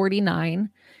age 49.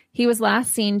 He was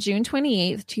last seen June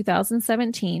 28th,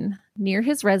 2017, near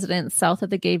his residence south of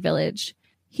the gay village.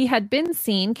 He had been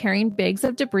seen carrying bags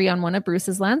of debris on one of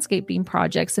Bruce's landscaping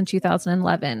projects in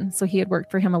 2011, so he had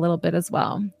worked for him a little bit as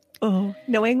well. Oh,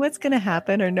 knowing what's going to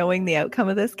happen or knowing the outcome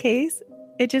of this case,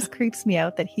 it just creeps me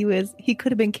out that he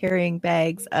could have been carrying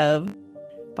bags of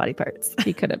body parts.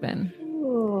 He could have been.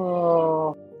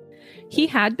 Oh. He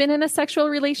had been in a sexual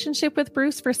relationship with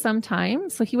Bruce for some time,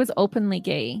 so he was openly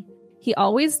gay. He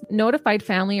always notified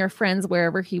family or friends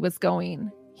wherever he was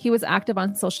going. He was active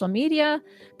on social media,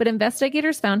 but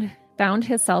investigators found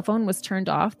his cell phone was turned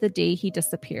off the day he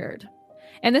disappeared.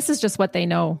 And this is just what they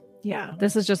know. Yeah.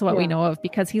 This is just what we know of,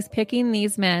 because he's picking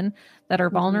these men that are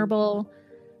vulnerable.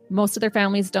 Most of their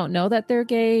families don't know that they're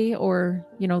gay, or,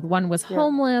 one was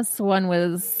homeless, one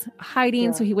was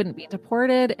hiding so he wouldn't be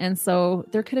deported. And so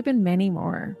there could have been many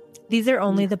more. These are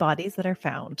only the bodies that are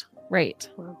found. Right.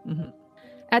 Mm-hmm.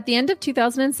 At the end of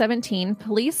 2017,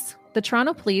 the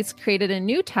Toronto police created a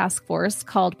new task force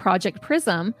called Project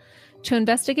Prism to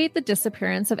investigate the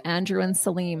disappearance of Andrew and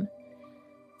Salim.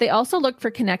 They also looked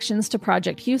for connections to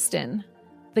Project Houston.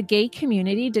 The gay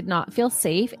community did not feel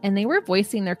safe, and they were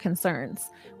voicing their concerns.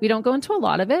 We don't go into a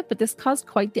lot of it, but this caused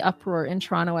quite the uproar in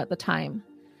Toronto at the time.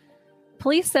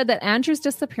 Police said that Andrew's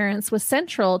disappearance was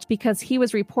central because he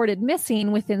was reported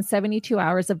missing within 72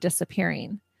 hours of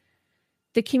disappearing.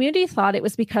 The community thought it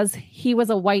was because he was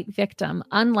a white victim,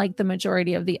 unlike the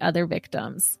majority of the other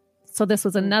victims. So this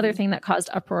was another thing that caused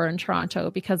uproar in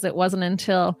Toronto, because it wasn't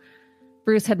until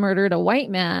Bruce had murdered a white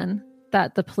man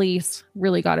that the police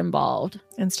really got involved.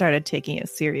 And started taking it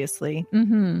seriously.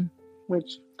 Mm-hmm.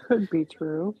 Which could be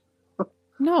true.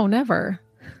 No, never.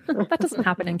 That doesn't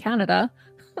happen in Canada.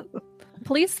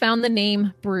 Police found the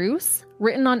name Bruce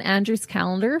written on Andrew's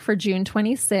calendar for June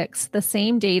 26th, the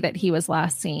same day that he was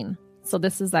last seen. So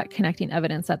this is that connecting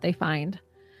evidence that they find.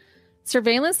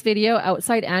 Surveillance video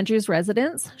outside Andrew's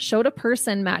residence showed a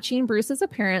person matching Bruce's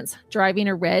appearance driving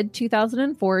a red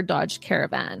 2004 Dodge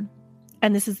Caravan.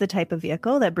 And this is the type of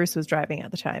vehicle that Bruce was driving at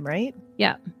the time, right?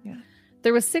 Yeah.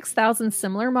 There was 6,000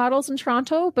 similar models in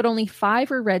Toronto, but only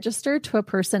 5 were registered to a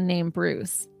person named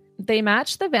Bruce. They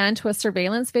matched the van to a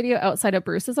surveillance video outside of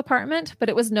Bruce's apartment, but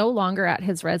it was no longer at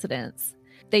his residence.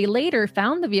 They later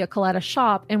found the vehicle at a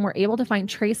shop and were able to find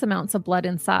trace amounts of blood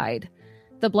inside.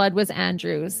 The blood was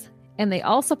Andrew's, and they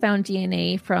also found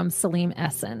DNA from Salim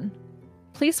Essen.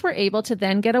 Police were able to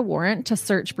then get a warrant to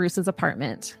search Bruce's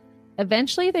apartment.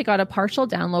 Eventually, they got a partial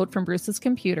download from Bruce's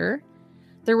computer.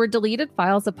 There were deleted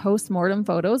files of post-mortem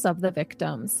photos of the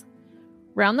victims.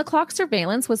 Round-the-clock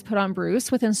surveillance was put on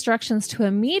Bruce with instructions to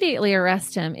immediately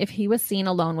arrest him if he was seen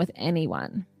alone with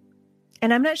anyone.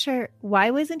 And I'm not sure,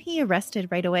 why wasn't he arrested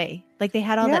right away? Like, they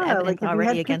had all that evidence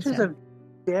already against him. Of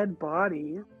dead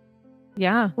bodies.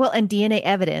 Yeah. Well, and DNA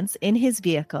evidence in his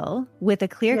vehicle with a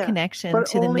clear connection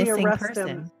to the missing person.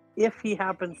 Him if he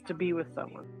happens to be with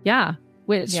someone. Yeah,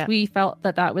 which we felt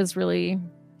that was really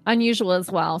unusual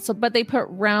as well. So, but they put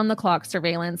round-the-clock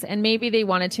surveillance, and maybe they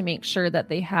wanted to make sure that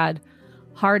they had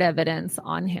hard evidence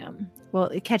on him. Well,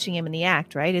 catching him in the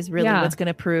act, right, is really what's going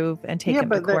to prove and take him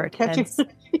to court.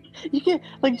 You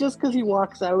can't, just because he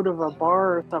walks out of a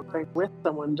bar or something with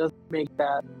someone doesn't make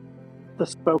that the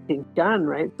smoking gun,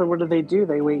 right? So what do?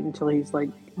 They wait until he's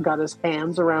got his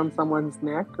hands around someone's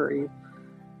neck, or he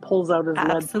pulls out his lead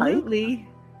pipe. Absolutely.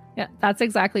 Yeah, that's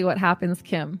exactly what happens,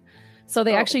 Kim. So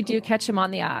they actually do catch him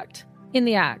in the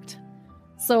act.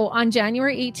 So on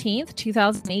January 18th,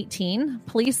 2018,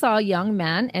 police saw a young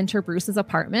man enter Bruce's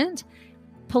apartment.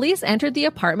 Police entered the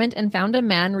apartment and found a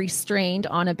man restrained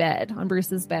on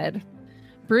Bruce's bed.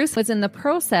 Bruce was in the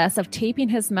process of taping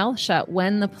his mouth shut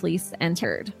when the police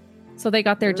entered. So they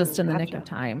got there just in the nick of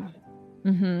time.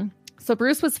 Mm-hmm. So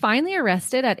Bruce was finally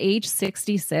arrested at age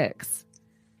 66.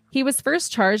 He was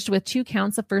first charged with 2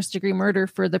 counts of first-degree murder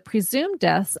for the presumed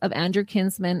deaths of Andrew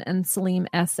Kinsman and Salim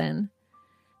Essen.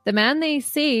 The man they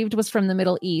saved was from the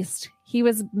Middle East. He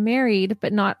was married,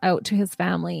 but not out to his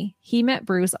family. He met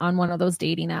Bruce on one of those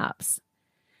dating apps.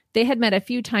 They had met a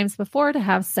few times before to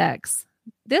have sex.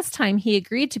 This time, he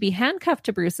agreed to be handcuffed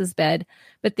to Bruce's bed,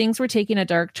 but things were taking a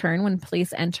dark turn when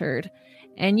police entered.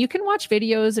 And you can watch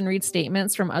videos and read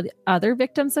statements from other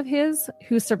victims of his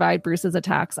who survived Bruce's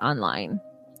attacks online.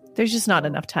 There's just not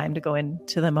enough time to go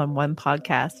into them on one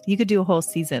podcast. You could do a whole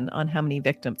season on how many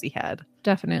victims he had.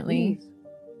 Definitely.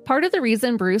 Part of the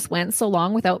reason Bruce went so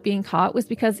long without being caught was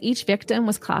because each victim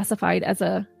was classified as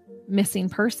a missing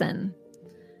person.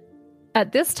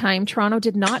 At this time, Toronto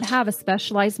did not have a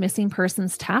specialized missing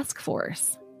persons task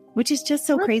force. Which is just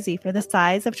so crazy for the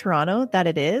size of Toronto that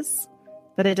it is,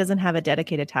 that it doesn't have a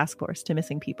dedicated task force to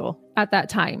missing people. At that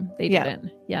time, they didn't.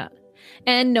 Yeah.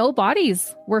 And no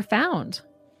bodies were found.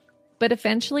 But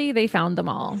eventually, they found them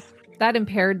all. That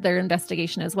impaired their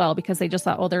investigation as well, because they just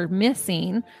thought, they're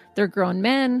missing. They're grown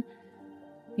men.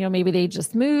 Maybe they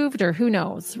just moved, or who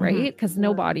knows, right? Because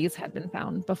no bodies had been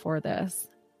found before this.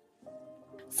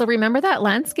 So remember that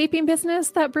landscaping business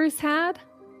that Bruce had?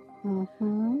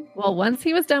 Mm-hmm. Well, once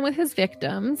he was done with his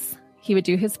victims, He would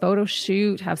do his photo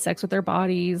shoot, have sex with their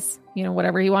bodies,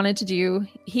 whatever he wanted to do.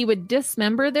 He would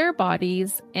dismember their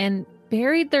bodies and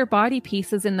buried their body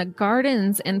pieces in the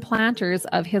gardens and planters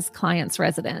of his client's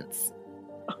residence.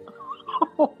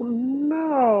 Oh,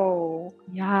 no.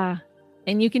 Yeah.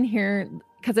 And you can hear,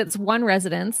 because it's one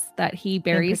residence that he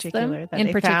buries them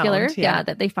in particular.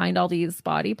 That they find all these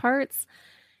body parts.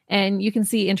 And you can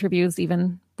see interviews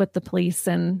even with the police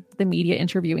and the media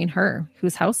interviewing her,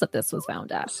 whose house that this was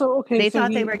found at. So, they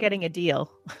thought they were getting a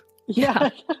deal. Yeah.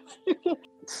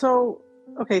 So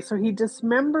he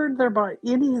dismembered their body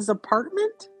in his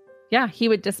apartment? Yeah, he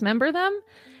would dismember them,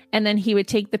 and then he would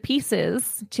take the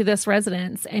pieces to this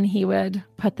residence and he would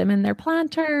put them in their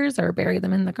planters or bury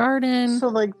them in the garden.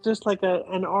 So just like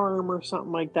an arm or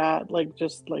something like that,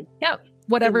 yeah,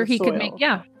 whatever he could make.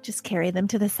 Yeah. Just carry them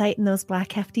to the site in those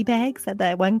black hefty bags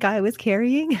that one guy was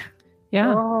carrying.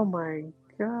 Yeah. Oh my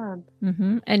God.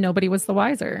 Mm-hmm. And nobody was the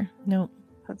wiser. No.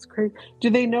 That's crazy. Do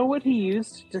they know what he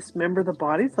used to dismember the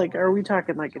bodies? Like, are we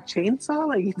talking like a chainsaw?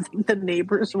 Like, you think the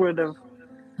neighbors would have...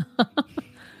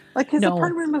 Like, his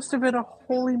apartment must have been a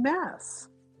holy mess.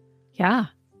 Yeah.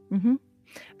 Mm-hmm.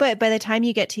 But by the time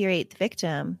you get to your 8th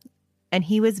victim, and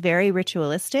he was very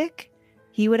ritualistic,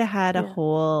 he would have had a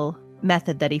whole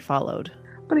method that he followed.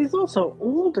 But he's also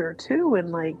older too, and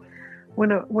like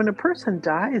when a person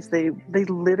dies, they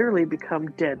literally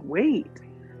become dead weight.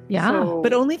 Yeah,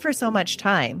 but only for so much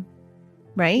time,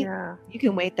 right? Yeah, you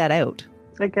can wait that out.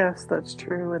 I guess that's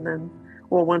true. And then,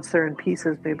 once they're in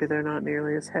pieces, maybe they're not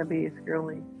nearly as heavy if you're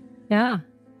only. Yeah.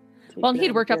 Well,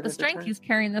 he'd work up the strength. He's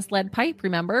carrying this lead pipe,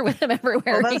 remember, with him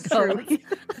everywhere he goes.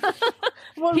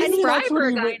 Well, he's spry for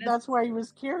a guy. That's why he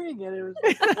was carrying it. It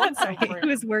was he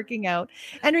was working out.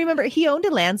 And remember, he owned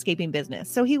a landscaping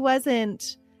business, so he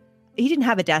didn't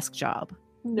have a desk job.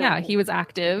 No. Yeah, he was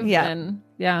active. Yeah. And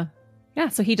yeah.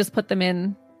 So he just put them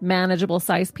in manageable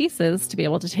size pieces to be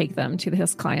able to take them to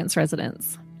his client's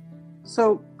residence.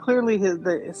 So clearly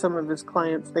some of his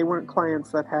clients, they weren't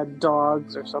clients that had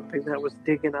dogs or something that was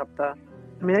digging up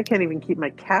I can't even keep my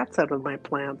cats out of my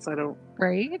plants. I don't.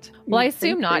 Right. Well, I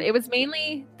assume not. It was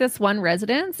mainly this one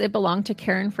residence. It belonged to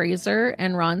Karen Fraser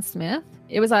and Ron Smith.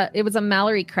 It was a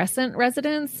Mallory Crescent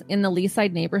residence in the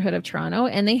Leaside neighborhood of Toronto.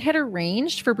 And they had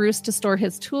arranged for Bruce to store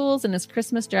his tools and his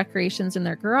Christmas decorations in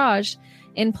their garage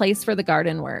in place for the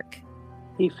garden work.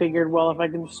 He figured, well, if I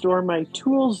can store my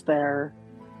tools there,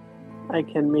 I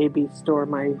can maybe store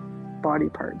my body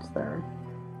parts there.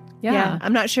 Yeah.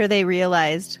 I'm not sure they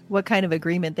realized what kind of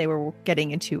agreement they were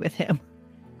getting into with him.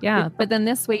 Yeah. But then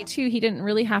this way too, he didn't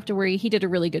really have to worry. He did a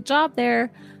really good job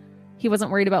there. He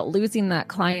wasn't worried about losing that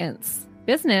client's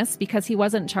business because he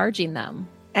wasn't charging them.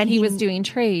 And he was doing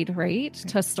trade, right?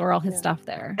 To store all his stuff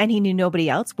there. And he knew nobody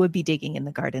else would be digging in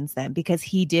the gardens then because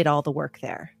he did all the work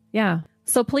there. Yeah.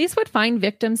 So police would find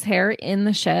victims' hair in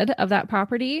the shed of that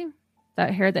property,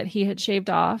 that hair that he had shaved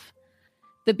off.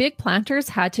 The big planters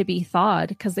had to be thawed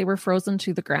because they were frozen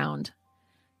to the ground.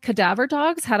 Cadaver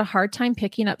dogs had a hard time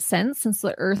picking up scents since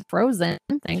the earth frozen,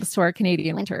 thanks to our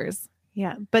Canadian winters.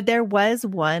 Yeah, but there was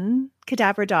one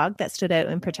cadaver dog that stood out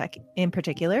in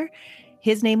particular.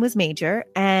 His name was Major,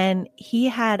 and he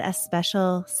had a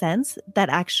special sense that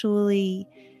actually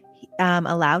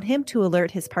allowed him to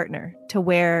alert his partner to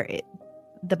where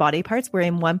the body parts were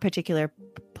in one particular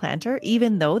planter,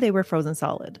 even though they were frozen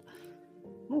solid.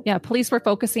 Yeah, police were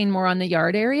focusing more on the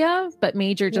yard area, but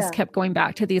Major just kept going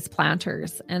back to these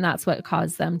planters. And that's what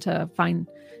caused them to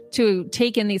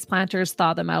take in these planters,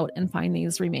 thaw them out, and find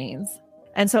these remains.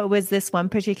 And so it was this one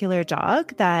particular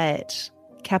dog that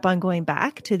kept on going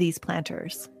back to these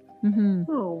planters. Mm-hmm.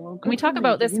 Oh, well, we talk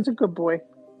about this. He's a good boy.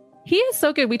 He is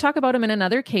so good. We talk about him in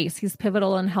another case. He's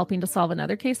pivotal in helping to solve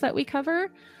another case that we cover.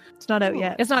 It's not out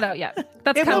yet. It's not out yet.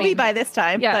 That's it coming. Will be by this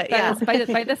time. Yeah,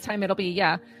 by this time it'll be,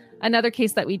 another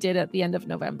case that we did at the end of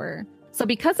November. So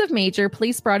because of Major,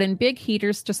 police brought in big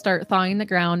heaters to start thawing the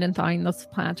ground and thawing those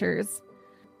planters.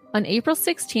 On April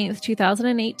 16th,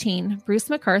 2018, Bruce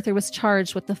McArthur was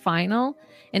charged with the final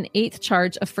and 8th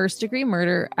charge of first-degree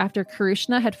murder after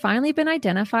Karishna had finally been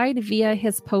identified via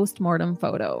his post-mortem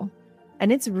photo.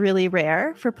 And it's really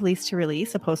rare for police to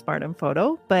release a post-mortem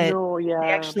photo, but they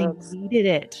actually needed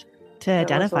it to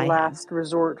identify him. That was the last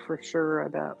resort for sure, I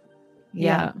bet.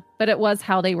 Yeah, but it was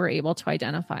how they were able to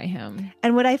identify him.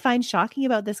 And what I find shocking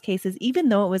about this case is even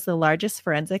though it was the largest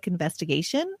forensic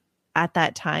investigation at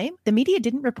that time, the media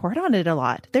didn't report on it a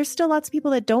lot. There's still lots of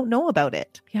people that don't know about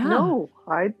it. Yeah. No,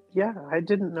 I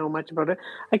didn't know much about it.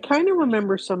 I kind of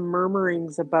remember some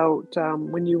murmurings about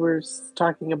when you were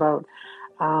talking about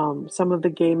some of the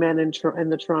gay men in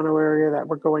the Toronto area that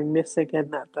were going missing,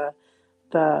 and that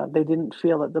they didn't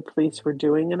feel that the police were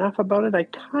doing enough about it. I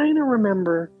kind of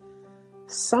remember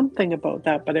something about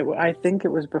that, but I think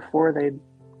it was before they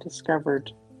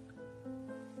discovered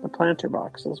the planter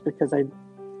boxes, because I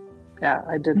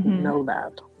didn't know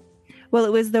that. Well,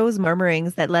 it was those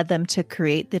murmurings that led them to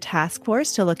create the task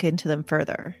force to look into them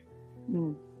further.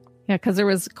 Yeah, because there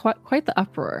was quite the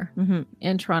uproar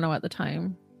in Toronto at the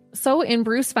time. So in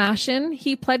Bruce fashion,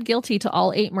 he pled guilty to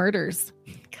all 8 murders.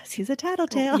 Because he's a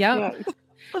tattletale. Yeah.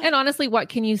 And honestly, what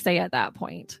can you say at that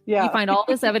point? Yeah. You find all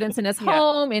this evidence in his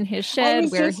home, in his shed,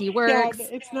 where he works. Yeah,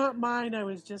 it's not mine. I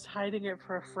was just hiding it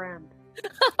for a friend.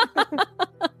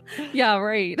 Yeah,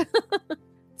 right.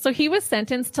 So he was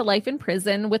sentenced to life in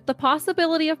prison with the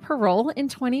possibility of parole in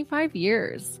 25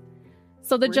 years.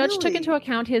 So the judge took into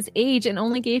account his age and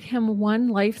only gave him 1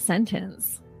 life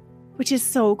sentence. Which is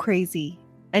so crazy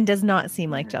and does not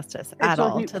seem like justice at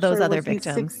all to those other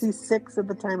victims. Was he 66 at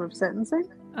the time of sentencing?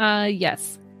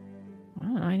 Yes.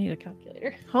 Oh, I need a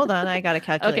calculator. Hold on, I got a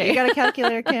calculator. Okay. You got a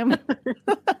calculator, Kim?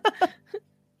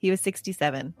 He was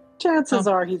 67. Chances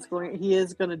are he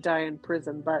is going to die in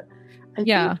prison, but I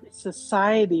think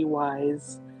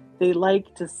society-wise, they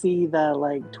like to see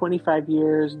the 25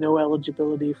 years, no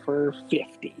eligibility for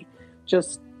 50.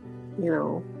 Just,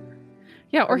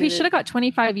 Yeah, or he should have got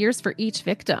 25 years for each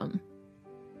victim.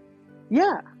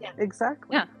 Yeah,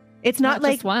 exactly. Yeah. It's not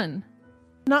like just one.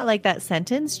 Not like that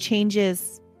sentence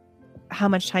changes how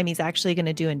much time he's actually going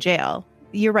to do in jail.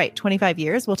 You're right. 25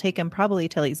 years will take him probably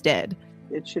till he's dead.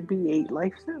 It should be 8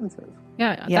 life sentences.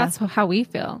 Yeah, that's how we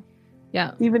feel.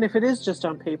 Yeah. Even if it is just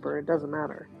on paper, it doesn't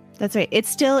matter. That's right. It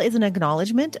still is an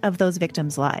acknowledgement of those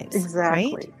victims' lives.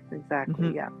 Exactly. Right?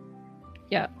 Exactly. Yeah.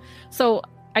 Yeah. So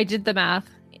I did the math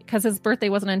because his birthday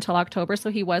wasn't until October. So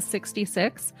he was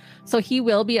 66. So he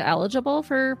will be eligible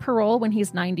for parole when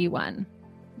he's 91.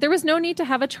 There was no need to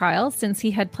have a trial since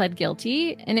he had pled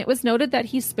guilty, and it was noted that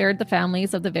he spared the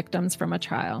families of the victims from a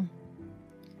trial.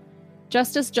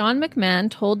 Justice John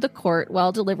McMahon told the court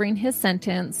while delivering his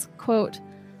sentence, quote,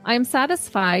 "I am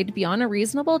satisfied beyond a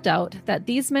reasonable doubt that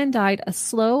these men died a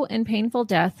slow and painful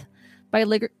death by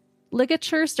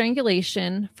ligature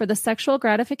strangulation for the sexual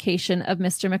gratification of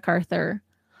Mr. McArthur.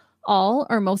 All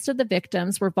or most of the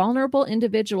victims were vulnerable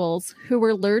individuals who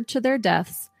were lured to their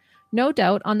deaths, no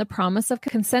doubt on the promise of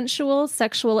consensual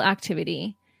sexual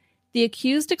activity. The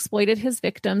accused exploited his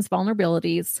victims'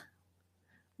 vulnerabilities,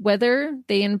 whether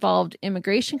they involved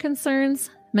immigration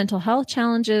concerns, mental health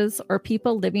challenges, or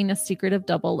people living a secretive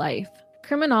double life."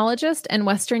 Criminologist and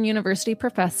Western University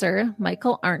professor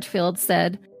Michael Arntfield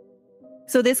said,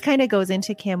 So this kind of goes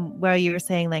into, Kim, where you were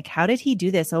saying, how did he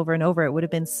do this over and over? It would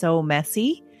have been so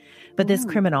messy. But this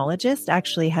criminologist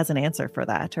actually has an answer for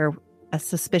that, or a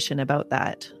suspicion about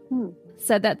that.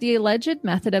 Said that the alleged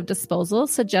method of disposal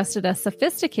suggested a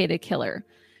sophisticated killer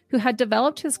who had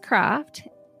developed his craft,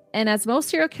 and as most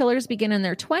serial killers begin in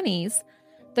their 20s,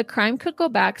 the crime could go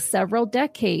back several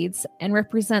decades and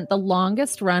represent the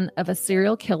longest run of a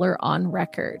serial killer on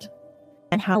record.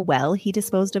 And how well he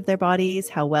disposed of their bodies,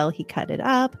 how well he cut it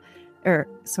up,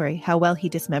 how well he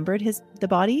dismembered the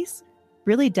bodies,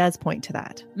 really does point to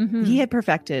that. Mm-hmm. He had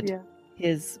perfected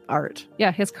his art.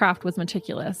 Yeah, his craft was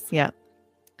meticulous. Yeah.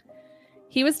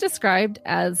 He was described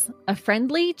as a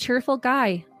friendly, cheerful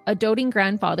guy, a doting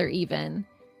grandfather even.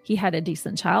 He had a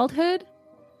decent childhood.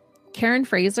 Karen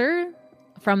Fraser,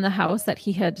 from the house that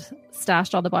he had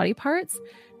stashed all the body parts,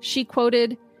 she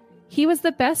quoted, "He was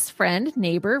the best friend,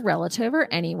 neighbor, relative, or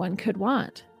anyone could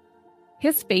want."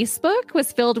 His Facebook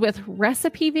was filled with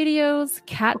recipe videos,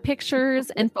 cat pictures,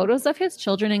 and photos of his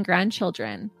children and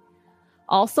grandchildren.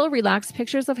 Also, relaxed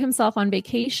pictures of himself on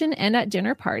vacation and at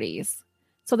dinner parties.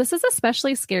 So this is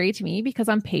especially scary to me because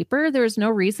on paper, there's no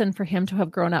reason for him to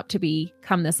have grown up to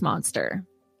become this monster.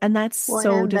 And that's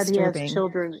so disturbing. That he has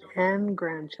children and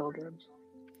grandchildren.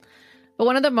 But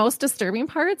one of the most disturbing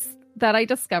parts that I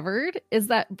discovered is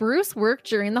that Bruce worked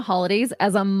during the holidays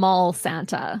as a mall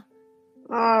Santa.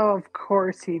 Oh, of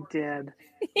course he did.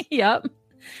 Yep.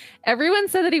 Everyone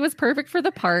said that he was perfect for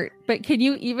the part, but can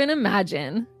you even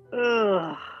imagine?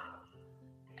 Ugh.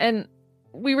 And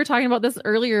we were talking about this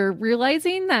earlier,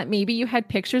 realizing that maybe you had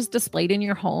pictures displayed in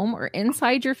your home or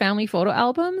inside your family photo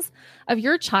albums of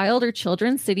your child or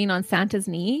children sitting on Santa's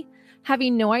knee,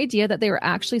 having no idea that they were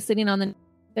actually sitting on the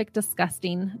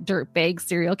disgusting dirtbag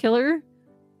serial killer.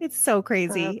 It's so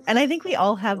crazy. And I think we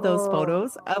all have those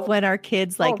photos of when our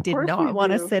kids did not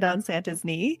want to sit on Santa's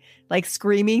knee,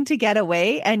 screaming to get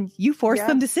away, and you force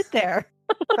them to sit there.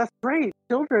 That's right.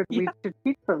 Children, we should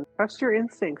teach them. Trust your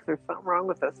instincts. There's something wrong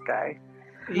with this guy.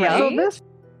 Yeah. So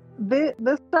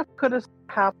this stuff could have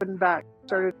started back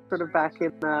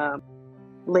in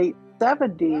late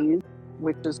 70s,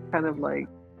 which is kind of like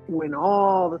when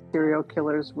all the serial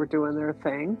killers were doing their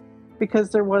thing,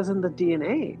 because there wasn't the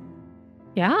DNA.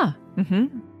 Yeah.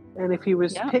 Mm-hmm. And if he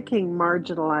was picking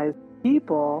marginalized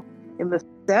people in the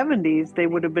 70s, they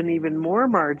would have been even more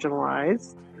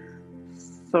marginalized.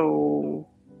 So,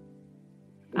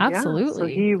 Absolutely. So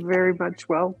he very much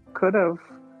well could have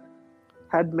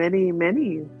had many,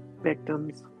 many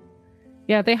victims.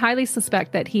 Yeah, they highly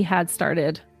suspect that he had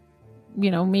started,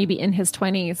 maybe in his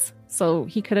 20s. So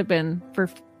he could have been for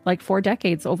like 4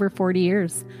 decades, over 40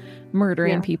 years,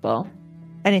 murdering people.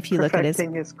 And if you look at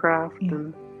his craft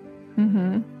and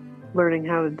learning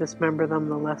how to dismember them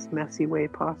the less messy way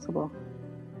possible.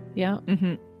 Yeah.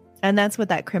 Mm-hmm. And that's what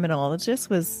that criminologist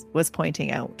was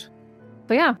pointing out.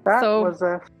 But yeah, that was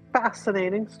a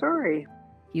fascinating story.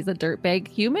 He's a dirtbag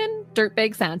human,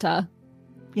 dirtbag Santa.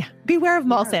 Yeah. Beware of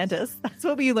mall Santas. That's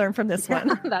what we learned from this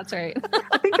one. That's right.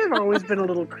 I think I've always been a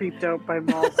little creeped out by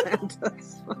mall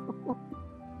Santas.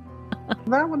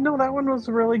 That one was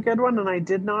a really good one, and I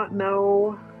did not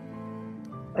know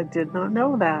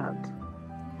that.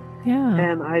 Yeah.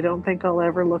 And I don't think I'll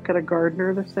ever look at a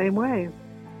gardener the same way.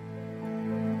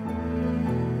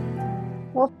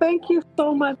 Well, thank you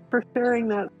so much for sharing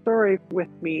that story with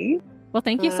me. Well,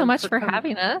 thank you so much for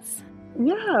having us.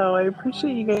 Yeah, I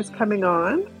appreciate you guys coming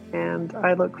on, and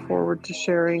I look forward to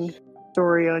sharing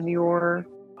story on your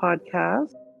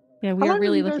podcast. Yeah, we are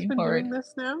really looking been forward. Doing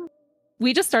this now?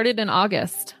 We just started in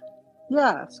August.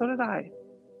 Yeah, so did I.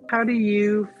 How do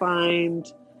you find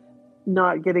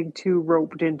not getting too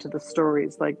roped into the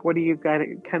stories? Like, what do you got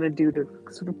to kind of do to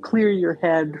sort of clear your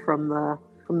head from the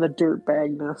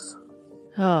dirtbagness?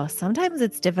 Oh, sometimes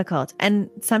it's difficult. And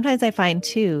sometimes I find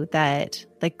too that,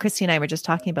 like Christie and I were just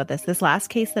talking about this last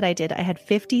case that I did, I had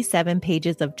 57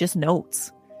 pages of just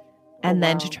notes. And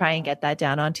then to try and get that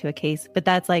down onto a case. But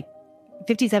that's like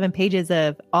 57 pages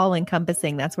of all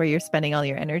encompassing. That's where you're spending all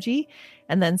your energy.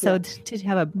 And then to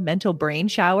have a mental brain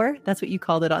shower, that's what you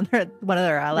called it on one of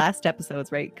our last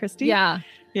episodes, right, Christie? Yeah.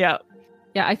 Yeah.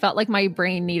 Yeah. I felt like my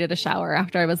brain needed a shower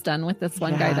after I was done with this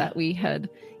one guy that we had.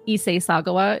 Issei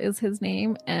Sagawa is his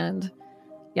name. And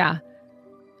yeah,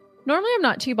 normally I'm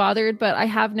not too bothered, but I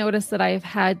have noticed that I've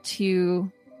had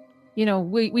to,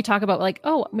 we talk about like,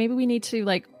 oh, maybe we need to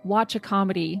like watch a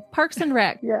comedy, Parks and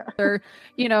Rec, or,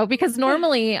 because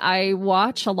normally I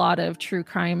watch a lot of true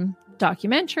crime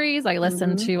documentaries. I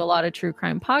listen to a lot of true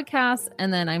crime podcasts,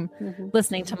 and then I'm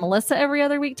listening to Melissa every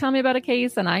other week tell me about a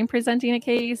case, and I'm presenting a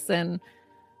case, and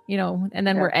and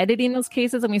then we're editing those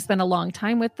cases, and we spend a long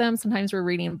time with them. Sometimes we're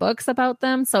reading books about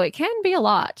them. So it can be a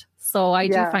lot. So I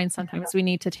do find sometimes we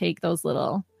need to take those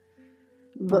little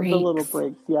breaks. The little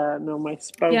breaks. Yeah. No, my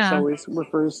spouse always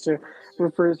refers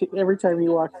every time he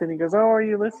walks in, he goes, "Oh, are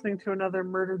you listening to another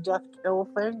murder, death, kill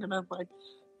thing?" And I'm like,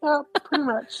 yeah, pretty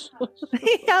much.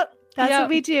 Yep. That's what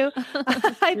we do.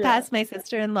 I passed my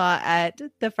sister-in-law at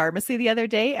the pharmacy the other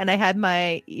day, and I had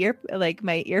my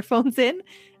earphones in,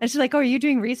 and she's like, "Oh, are you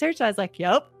doing research?" I was like,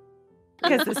 "Yep,"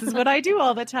 because this is what I do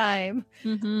all the time.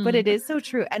 But it is so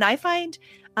true. And I find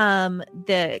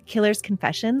the killer's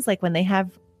confessions, like when they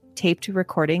have taped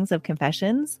recordings of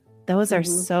confessions, those are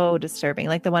so disturbing.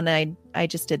 Like the one I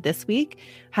just did this week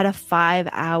had a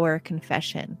 5-hour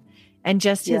confession, and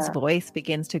just his voice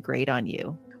begins to grate on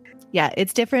you. Yeah,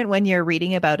 it's different when you're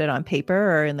reading about it on paper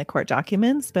or in the court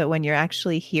documents, but when you're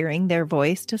actually hearing their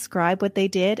voice describe what they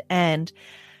did, and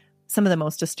some of the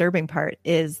most disturbing part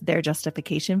is their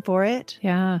justification for it,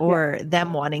 or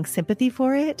them wanting sympathy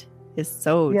for it, is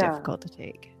so difficult to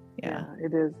take. Yeah,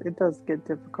 it is. It does get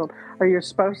difficult. Are your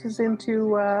spouses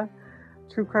into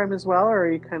true crime as well, or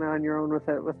are you kind of on your own with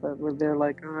it? Where they're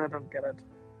like, "Oh, I don't get it."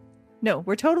 No,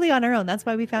 we're totally on our own. That's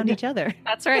why we found each other.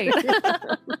 That's right.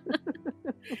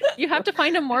 You have to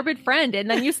find a morbid friend, and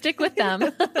then you stick with them.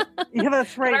 Yeah,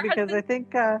 that's right. Because I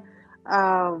think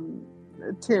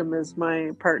Tim is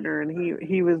my partner, and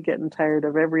he was getting tired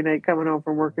of every night coming home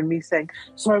from work and me saying,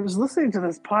 "So I was listening to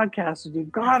this podcast, and you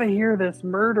got to hear this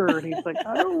murder." And he's like,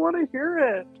 "I don't want to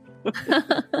hear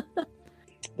it."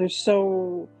 There's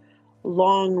so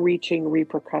long-reaching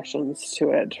repercussions to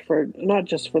it, for not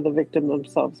just for the victim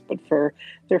themselves, but for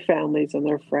their families and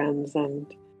their friends, and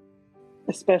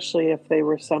especially if they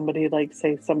were somebody like,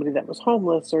 say, somebody that was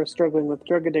homeless or struggling with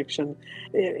drug addiction,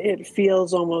 it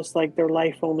feels almost like their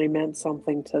life only meant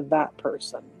something to that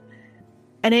person.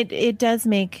 And it does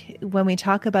make, when we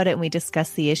talk about it and we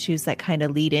discuss the issues that kind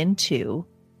of lead into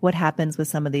what happens with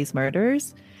some of these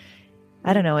murders,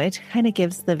 I don't know, it kind of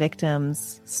gives the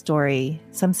victim's story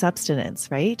some substance,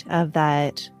 right? Of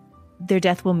that their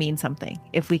death will mean something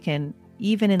if we can,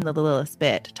 even in the littlest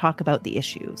bit, talk about the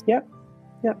issues. Yep.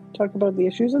 talk about the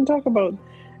issues and talk about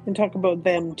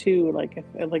them too. Like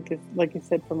you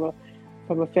said, from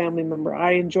a family member,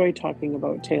 I enjoy talking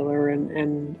about Taylor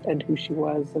and who she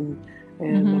was, and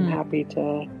I'm happy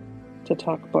to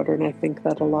talk about her. And I think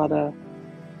that a lot of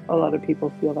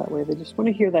people feel that way. They just want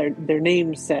to hear their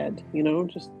name said,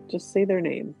 just say their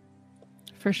name.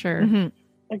 For sure.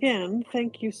 Again,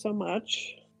 thank you so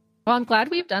much. Well, I'm glad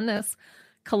we've done this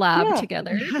collab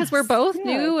together, because we're both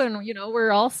new and,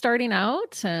 we're all starting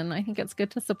out, and I think it's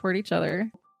good to support each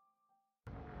other.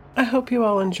 I hope you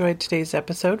all enjoyed today's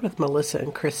episode with Melissa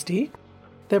and Christie.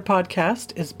 Their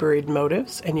podcast is Buried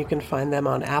Motives, and you can find them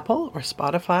on Apple or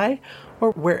Spotify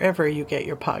or wherever you get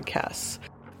your podcasts.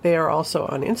 They are also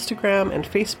on Instagram and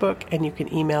Facebook, and you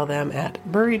can email them at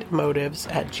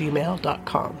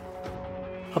buriedmotives@gmail.com.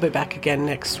 I'll be back again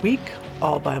next week,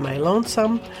 all by my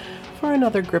lonesome, for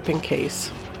another gripping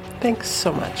case. Thanks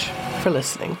so much for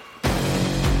listening.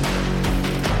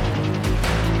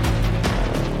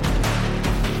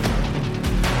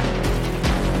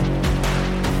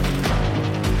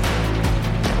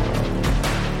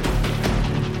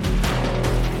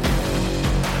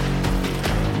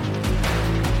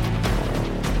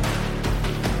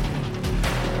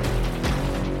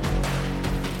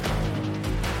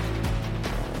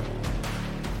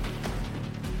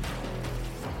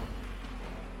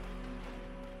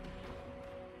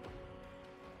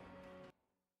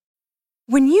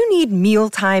 When you need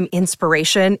mealtime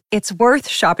inspiration, it's worth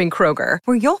shopping Kroger,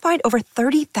 where you'll find over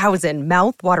 30,000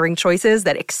 mouth-watering choices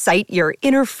that excite your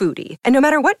inner foodie. And no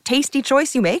matter what tasty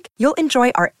choice you make, you'll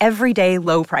enjoy our everyday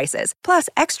low prices, plus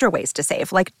extra ways to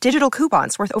save, like digital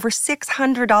coupons worth over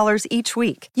 $600 each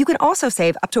week. You can also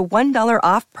save up to $1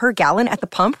 off per gallon at the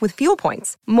pump with fuel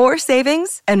points. More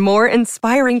savings and more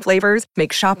inspiring flavors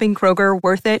make shopping Kroger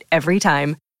worth it every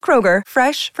time. Kroger,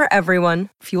 fresh for everyone.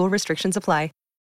 Fuel restrictions apply.